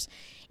owners,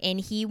 and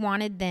he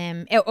wanted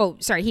them.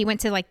 He went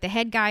to like the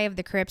head guy of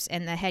the Crips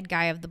and the head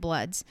guy of the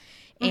Bloods.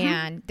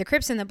 And the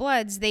Crips and the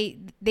Bloods, they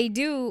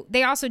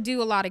also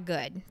do a lot of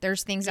good.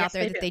 There's things out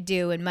there that they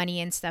do and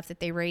money and stuff that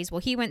they raise. Well,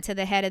 he went to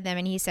the head of them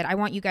and he said, I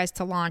want you guys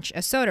to launch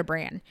a soda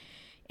brand.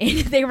 And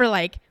they were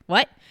like,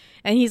 what?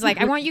 And he's like,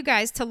 I want you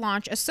guys to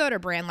launch a soda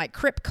brand like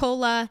Crip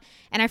Cola.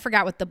 And I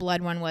forgot what the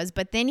Blood one was.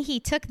 But then he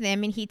took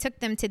them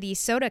to these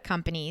soda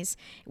companies,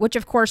 which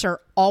of course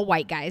are all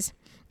white guys.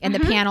 And the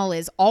panel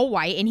is all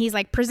white. And he's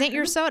like, present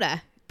your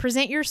soda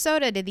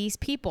to these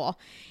people.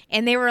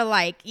 And they were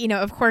like, you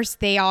know, of course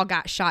they all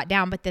got shot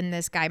down. But then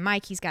this guy,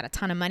 Mike, he's got a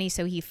ton of money.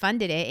 So he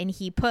funded it. And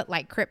he put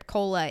like Crip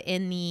Cola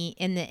in the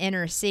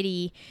inner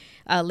city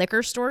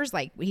liquor stores.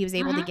 Like he was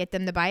able to get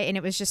them to buy it. And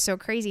it was just so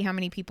crazy how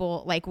many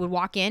people like would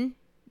walk in.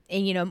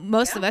 And, you know,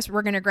 most of us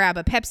were going to grab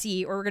a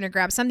Pepsi or we're going to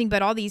grab something.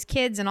 But all these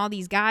kids and all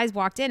these guys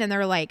walked in and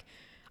they're like,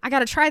 I got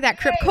to try that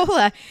Crip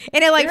Cola.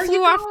 And it like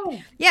flew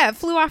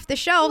off the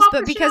shelves.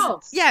 But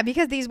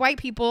because these white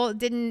people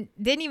didn't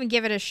even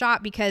give it a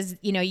shot because,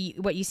 you know,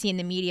 what you see in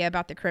the media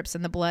about the Crips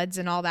and the Bloods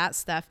and all that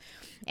stuff.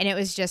 And it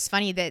was just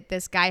funny that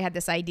this guy had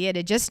this idea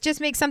to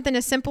just make something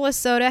as simple as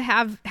soda,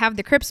 have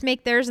the Crips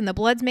make theirs and the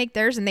Bloods make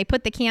theirs. And they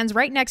put the cans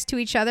right next to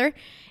each other.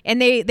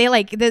 And they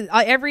like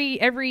every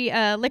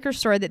liquor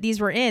store that these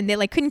were in, they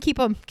like couldn't keep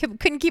them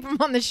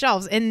on the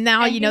shelves. And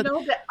now, you know,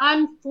 the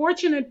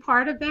unfortunate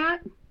part of that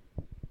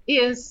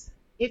is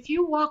if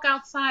you walk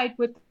outside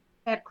with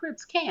that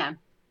Crips can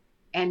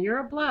and you're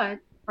a Blood,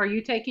 are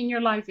you taking your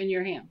life in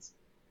your hands?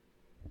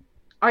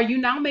 Are you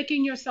now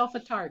making yourself a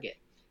target?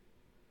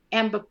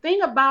 And the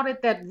thing about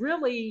it that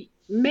really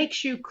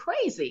makes you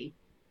crazy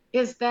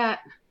is that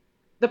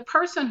the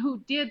person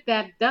who did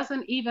that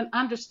doesn't even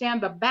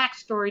understand the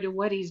backstory to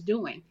what he's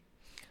doing.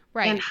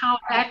 Right. And how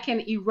that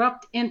can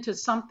erupt into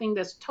something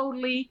that's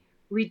totally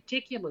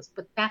ridiculous.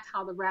 But that's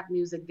how the rap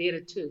music did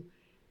it too.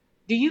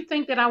 Do you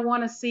think that I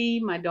want to see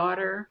my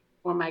daughter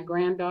or my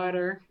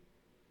granddaughter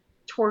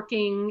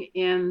twerking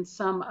in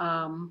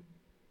some,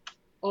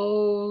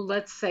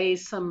 let's say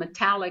some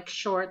metallic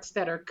shorts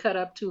that are cut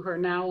up to her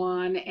now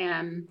on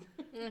and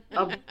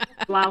a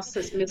blouse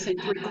that's missing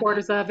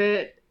 3/4 of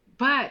it?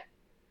 But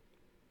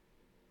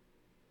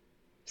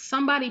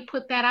somebody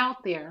put that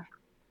out there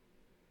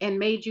and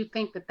made you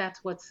think that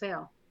that's what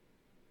sells,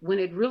 when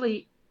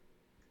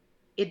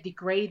it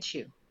degrades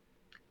you.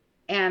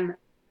 And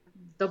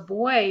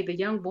the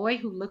young boy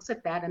who looks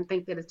at that and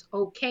think that it's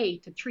okay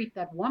to treat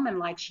that woman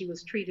like she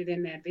was treated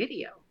in that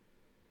video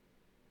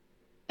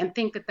and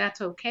think that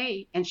that's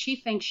okay. And she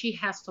thinks she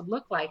has to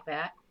look like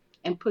that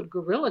and put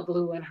Gorilla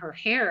Glue in her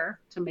hair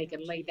to make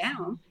it lay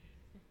down.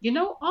 You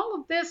know, all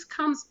of this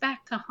comes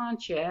back to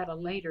haunt you at a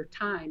later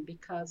time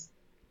because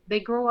they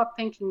grow up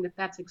thinking that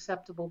that's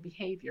acceptable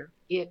behavior.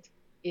 It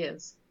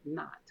is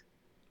not.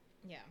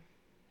 Yeah.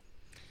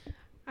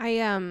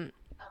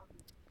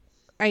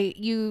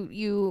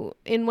 You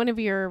in one of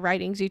your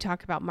writings you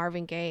talk about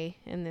Marvin Gaye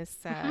and this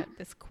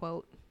this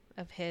quote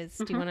of his.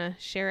 Do you want to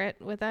share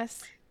it with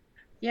us?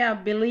 Yeah,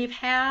 believe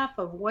half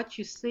of what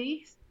you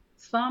see,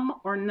 some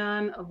or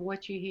none of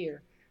what you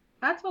hear.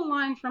 That's a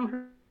line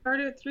from Heard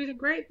It Through the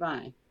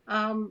Grapevine.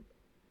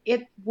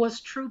 It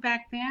was true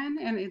back then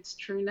and it's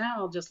true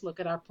now. Just look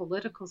at our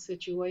political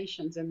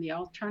situations and the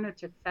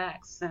alternative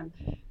facts. And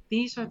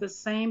these are the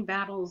same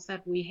battles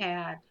that we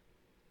had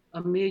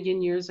a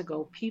million years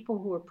ago. People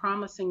who are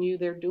promising you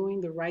they're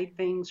doing the right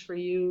things for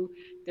you,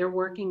 they're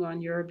working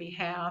on your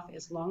behalf.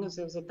 As long as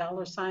there's a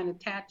dollar sign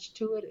attached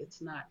to it,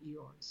 it's not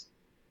yours.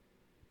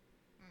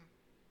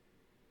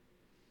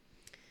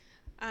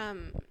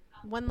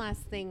 One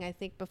last thing, I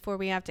think, before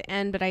we have to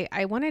end, but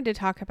I wanted to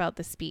talk about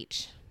the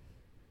speech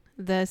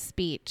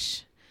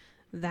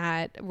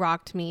that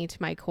rocked me to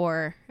my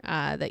core,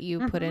 that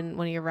you put in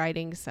one of your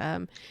writings.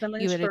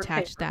 You had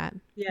attached that.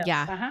 Yes.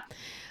 Yeah.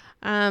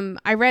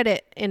 I read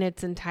it in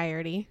its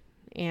entirety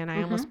and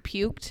I almost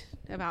puked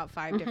about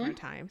 5 different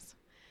times.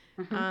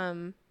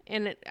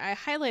 And I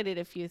highlighted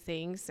a few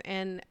things.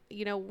 And,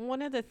 you know,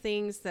 one of the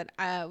things that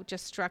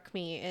just struck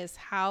me is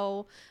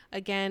how,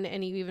 again,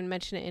 and you even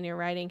mentioned it in your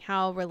writing,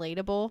 how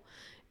relatable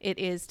it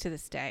is to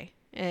this day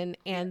and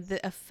the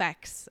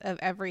effects of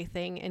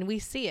everything. And we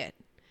see it,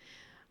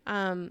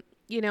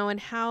 you know, and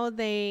how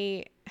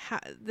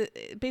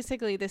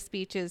basically the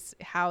speech is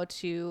how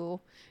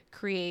to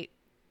create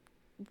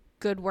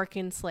good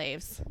working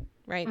slaves,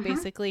 right?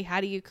 Basically,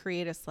 how do you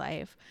create a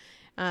slave?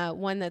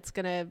 One that's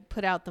going to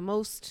put out the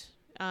most,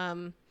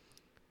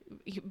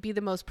 be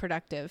the most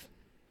productive.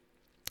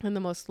 and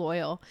the most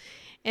loyal.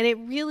 And it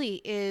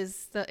really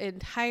is, the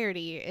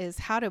entirety is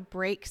how to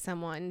break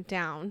someone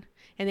down.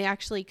 And they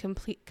actually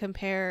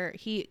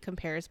he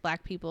compares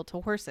black people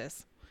to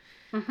horses.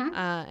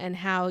 And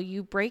how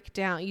you break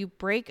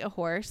a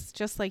horse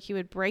just like you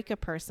would break a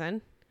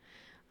person,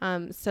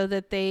 so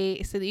that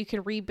you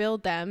can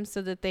rebuild them,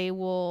 so that they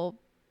will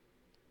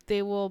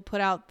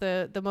put out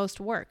the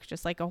most work,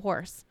 just like a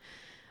horse.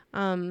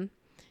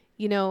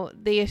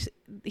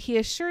 He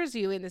assures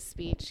you in the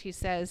speech, he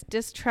says,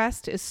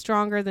 distrust is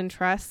stronger than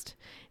trust,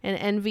 and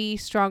envy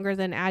stronger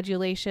than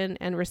adulation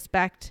and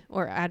respect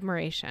or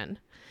admiration.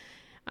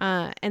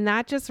 And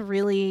that just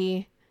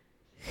really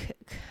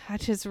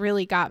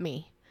got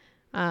me.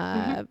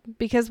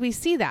 Because we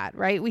see that,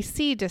 right? We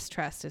see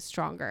distrust is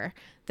stronger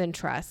than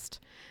trust.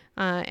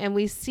 And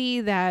we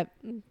see that,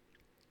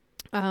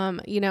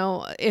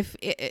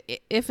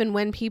 if and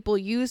when people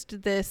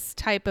used this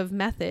type of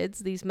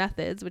these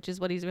methods, which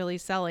is what he's really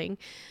selling,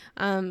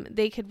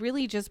 they could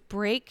really just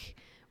break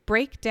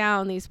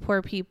down these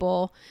poor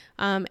people,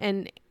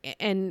 and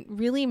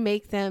really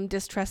make them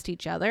distrust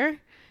each other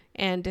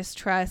and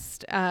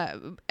distrust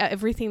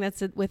everything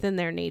that's within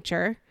their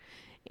nature.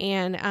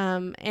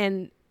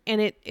 And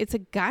it's a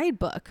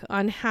guidebook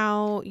on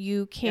how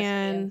you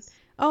can. Yes,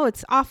 oh,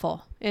 it's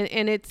awful,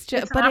 and it's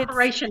just. It's an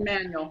operation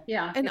manual.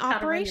 Yeah, an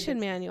operation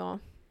manual.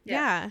 Yes.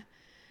 Yeah,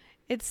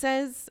 it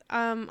says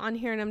on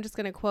here, and I'm just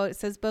going to quote. It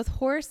says both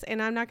horse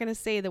and I'm not going to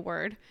say the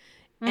word,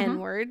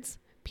 N-words,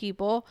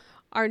 people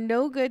are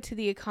no good to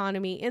the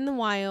economy in the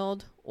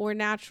wild or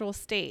natural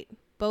state.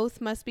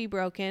 Both must be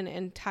broken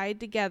and tied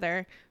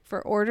together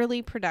for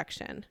orderly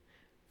production.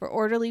 For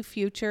orderly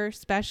future,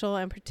 special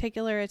and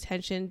particular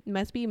attention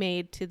must be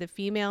made to the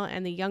female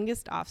and the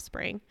youngest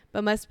offspring,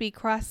 but must be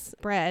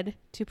crossbred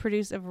to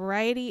produce a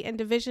variety and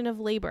division of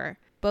labor.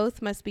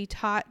 Both must be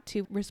taught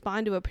to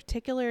respond to a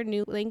particular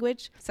new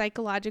language.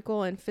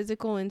 Psychological and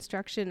physical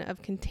instruction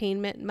of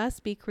containment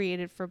must be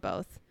created for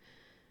both.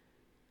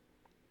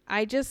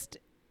 I just,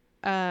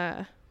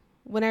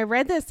 when I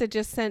read this, it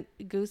just sent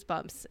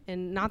goosebumps,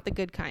 and not the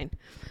good kind,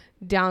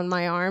 down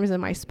my arms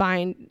and my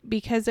spine,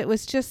 because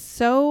it's just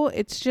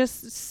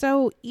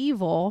so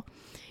evil.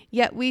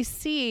 Yet we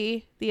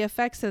see the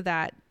effects of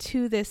that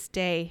to this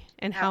day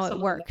and how Absolutely.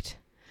 It worked.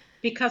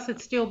 Because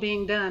it's still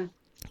being done.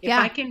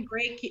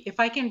 If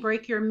I can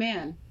break your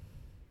men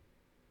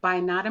by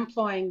not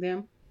employing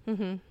them,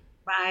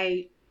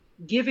 by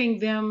giving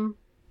them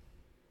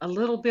a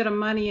little bit of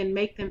money and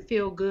make them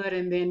feel good,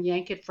 and then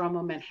yank it from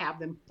them and have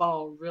them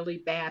fall really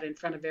bad in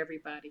front of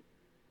everybody,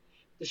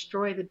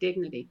 destroy the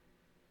dignity,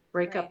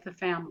 break up the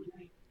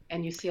family.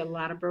 And you see a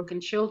lot of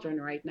broken children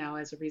right now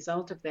as a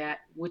result of that,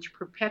 which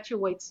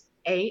perpetuates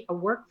a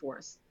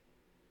workforce,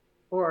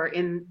 or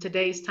in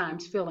today's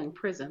times, filling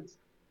prisons.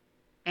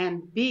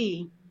 And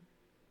B,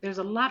 there's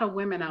a lot of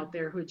women out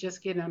there who are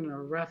just getting on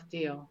a rough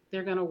deal.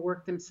 They're going to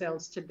work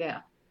themselves to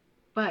death.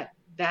 But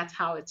that's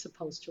how it's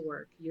supposed to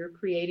work. You're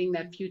creating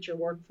that future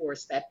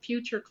workforce, that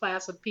future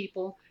class of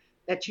people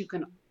that you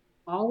can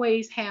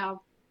always have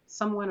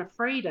someone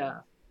afraid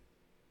of,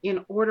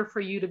 in order for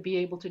you to be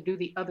able to do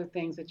the other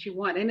things that you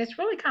want. And it's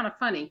really kind of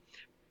funny,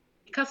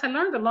 because I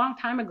learned a long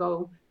time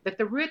ago that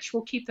the rich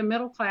will keep the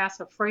middle class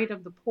afraid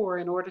of the poor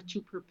in order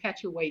to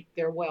perpetuate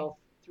their wealth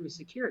through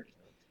security.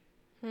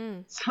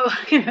 So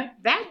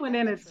that one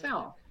in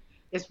itself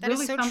is that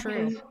really is so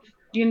something true.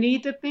 You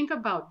need to think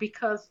about,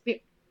 because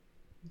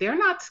they're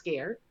not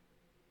scared.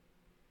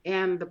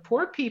 And the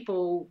poor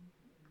people,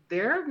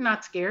 they're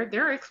not scared.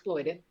 They're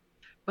exploited.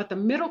 But the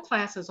middle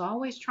class is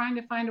always trying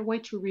to find a way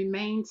to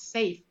remain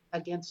safe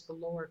against the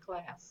lower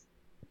class.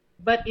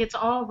 But it's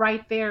all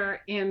right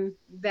there in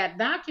that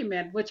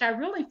document, which I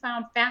really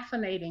found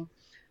fascinating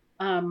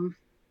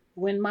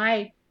when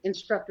my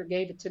instructor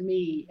gave it to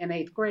me in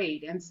 8th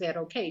grade and said,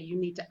 okay, you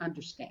need to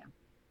understand.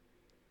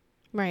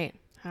 Right.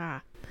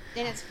 And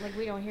it's like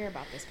we don't hear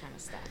about this kind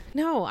of stuff.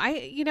 No,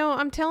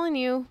 I'm telling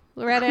you,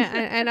 Lauretta,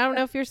 and I don't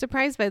know if you're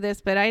surprised by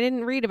this, but I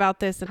didn't read about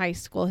this in high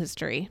school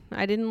history.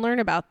 I didn't learn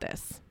about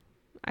this.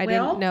 I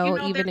didn't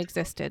know even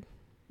existed.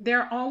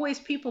 There are always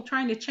people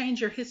trying to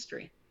change your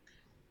history.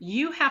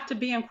 You have to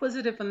be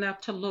inquisitive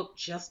enough to look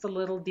just a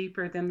little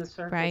deeper than the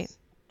surface.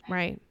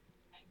 Right.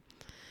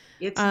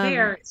 It's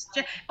there.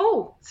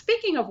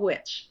 Speaking of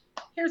which,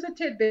 here's a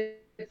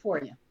tidbit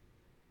for you.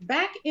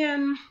 Back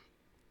in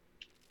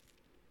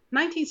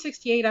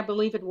 1968, I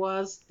believe it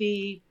was,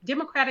 the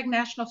Democratic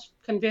National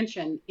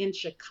Convention in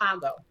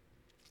Chicago.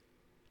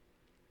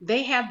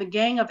 They had the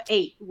Gang of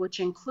Eight, which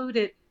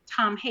included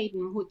Tom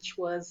Hayden, which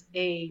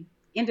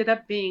ended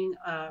up being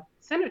a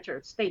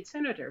state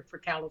senator for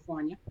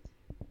California.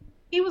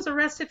 He was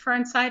arrested for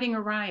inciting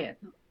a riot,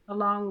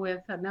 along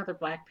with another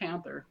Black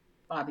Panther,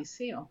 Bobby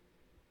Seale.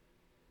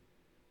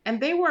 And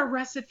they were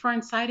arrested for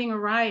inciting a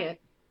riot,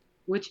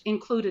 which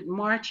included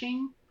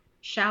marching,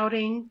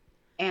 shouting,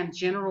 and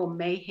general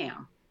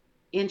mayhem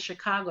in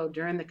Chicago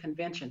during the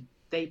convention.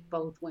 They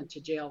both went to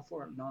jail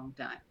for a long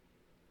time.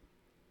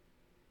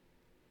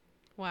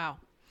 Wow.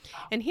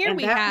 And here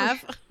we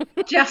have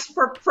just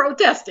for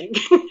protesting.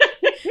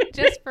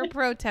 just for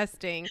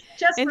protesting.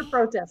 For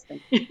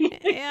protesting.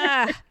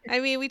 Yeah. I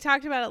mean, we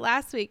talked about it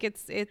last week.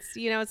 It's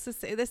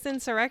this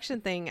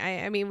insurrection thing.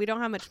 I mean, we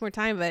don't have much more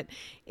time, but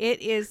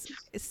it is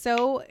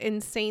so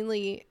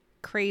insanely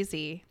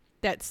crazy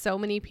that so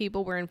many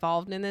people were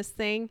involved in this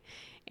thing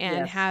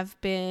and have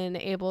been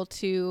able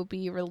to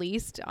be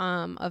released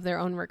of their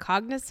own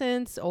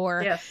recognizance,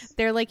 or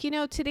they're like,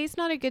 today's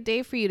not a good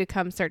day for you to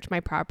come search my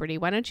property.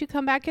 Why don't you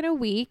come back in a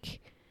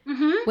week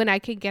when I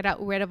can get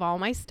rid of all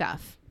my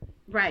stuff?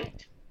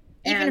 Right.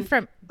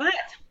 But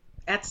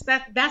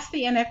that's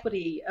the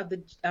inequity of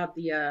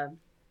the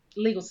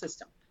legal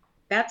system.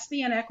 That's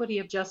the inequity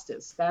of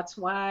justice. That's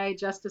why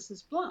justice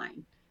is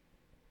blind.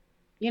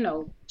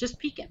 Just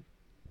peeking.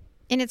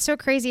 And it's so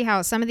crazy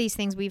how some of these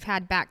things we've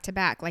had back to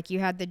back, like you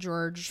had the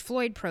George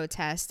Floyd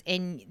protest,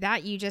 and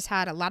that you just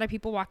had a lot of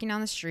people walking down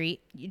the street,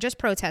 just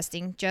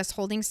protesting, just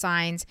holding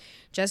signs,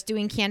 just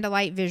doing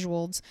candlelight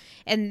visuals.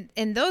 And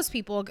those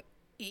people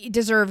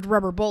deserved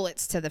rubber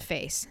bullets to the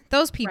face.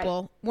 Those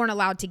people weren't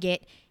allowed to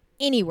get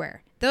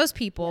anywhere. Those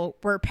people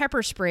were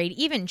pepper sprayed.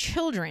 Even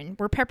children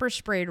were pepper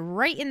sprayed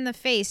right in the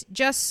face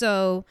just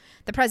so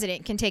the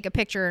president can take a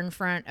picture in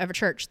front of a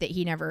church that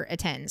he never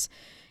attends.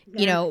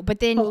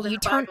 But then you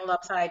turn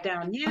upside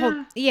down.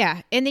 And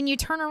then you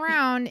turn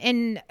around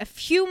and just a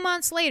few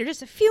months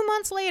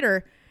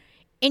later,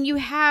 and you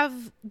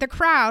have a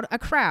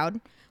crowd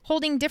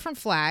holding different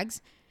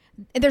flags.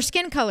 Their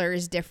skin color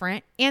is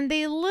different, and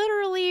they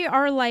literally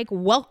are like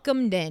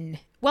welcomed in,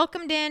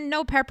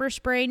 no pepper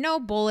spray, no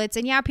bullets.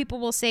 And people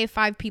will say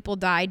 5 people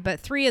died,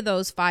 but 3 of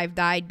those 5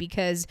 died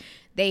because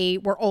they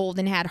were old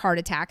and had heart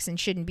attacks and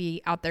shouldn't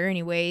be out there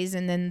anyways.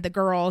 And then the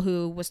girl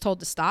who was told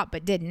to stop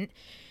but didn't.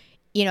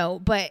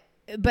 But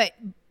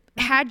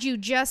had you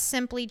just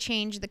simply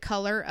changed the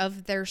color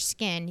of their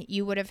skin,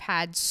 you would have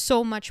had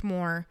so much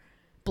more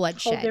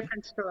bloodshed.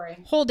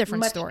 Whole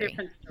different story.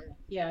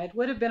 Yeah, it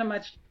would have been a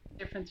much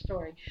different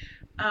story.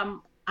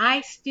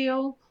 I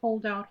still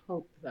hold out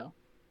hope, though.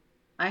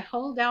 I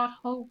hold out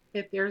hope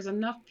that there's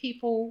enough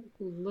people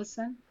who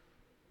listen.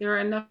 There are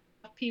enough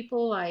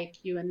people like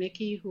you and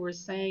Nikki who are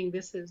saying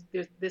this is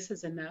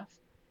enough.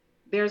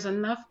 There's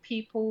enough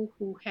people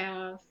who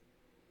have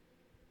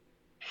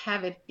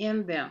it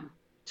in them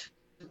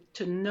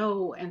to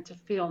know and to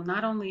feel,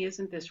 not only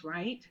isn't this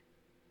right,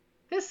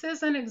 this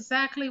isn't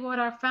exactly what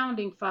our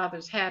founding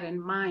fathers had in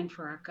mind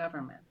for our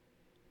government.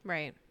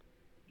 Right.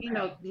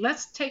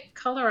 Let's take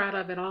color out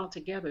of it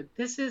altogether.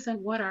 This isn't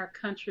what our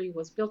country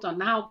was built on.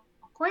 Now,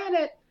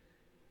 granted,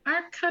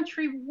 our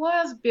country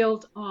was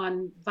built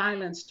on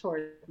violence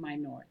toward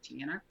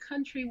minority, and our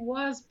country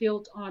was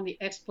built on the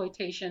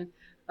exploitation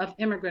of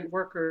immigrant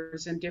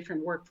workers in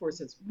different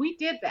workforces. We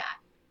did that.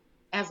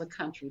 As a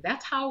country,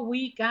 that's how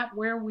we got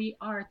where we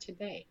are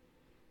today.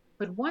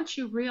 But once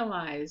you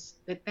realize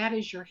that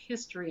is your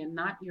history and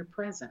not your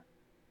present,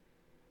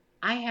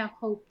 I have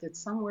hope that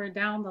somewhere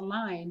down the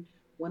line,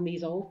 when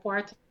these old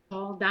farts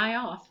all die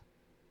off,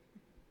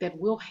 that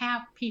we'll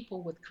have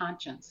people with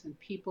conscience and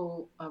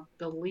people of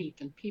belief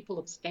and people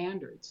of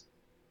standards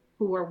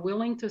who are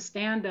willing to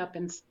stand up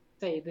and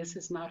say, this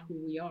is not who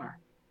we are.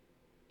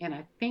 And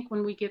I think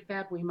when we get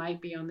that, we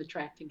might be on the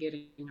track to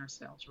getting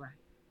ourselves right.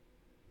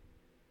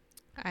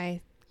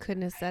 I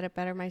couldn't have said it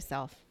better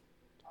myself.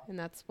 And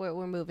that's what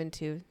we're moving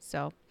to.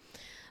 So,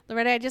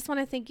 Lauretta, I just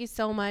want to thank you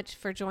so much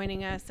for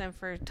joining us and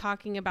for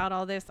talking about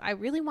all this. I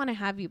really want to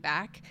have you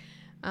back.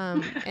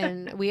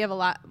 And we have a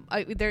lot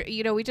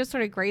we just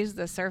sort of grazed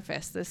the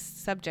surface. This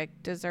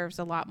subject deserves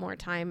a lot more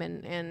time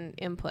and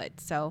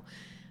input. So,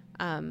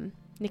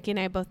 Nikki and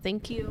I both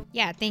thank you.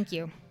 Yeah, thank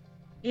you.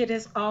 It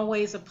is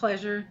always a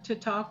pleasure to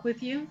talk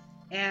with you.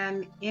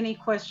 And any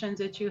questions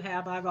that you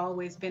have, I've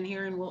always been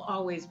here and will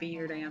always be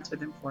here to answer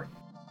them for you.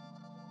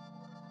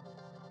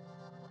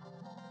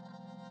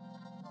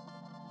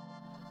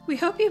 We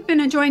hope you've been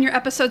enjoying your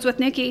episodes with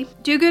Nikki.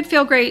 Do Good,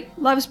 Feel Great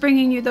loves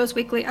bringing you those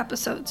weekly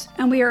episodes.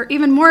 And we are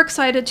even more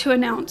excited to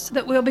announce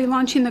that we'll be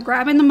launching the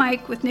Grabbing the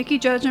Mic with Nikki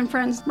Judge and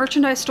Friends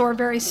merchandise store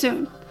very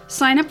soon.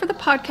 Sign up for the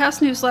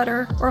podcast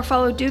newsletter or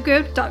follow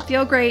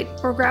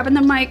dogood.feelgreat or Grabbing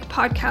the Mic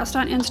podcast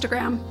on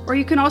Instagram. Or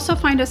you can also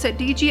find us at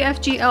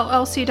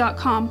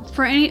dgfgllc.com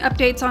for any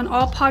updates on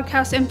all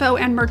podcast info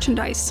and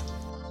merchandise.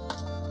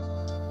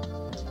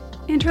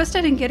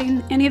 Interested in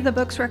getting any of the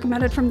books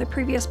recommended from the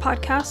previous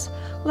podcasts?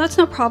 Well, that's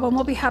no problem.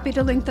 We'll be happy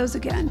to link those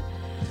again.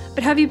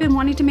 But have you been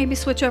wanting to maybe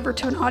switch over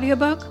to an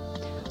audiobook?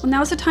 Well,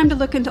 now's the time to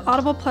look into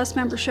Audible Plus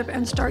membership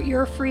and start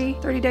your free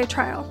 30-day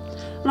trial.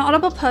 On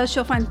Audible Plus,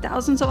 you'll find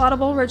thousands of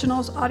Audible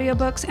originals,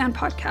 audiobooks, and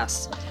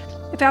podcasts.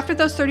 If after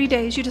those 30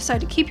 days you decide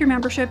to keep your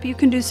membership, you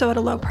can do so at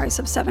a low price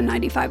of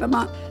 $7.95 a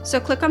month. So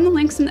click on the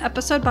links in the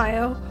episode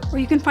bio, or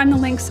you can find the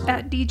links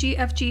at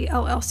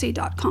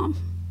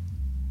dgfgllc.com.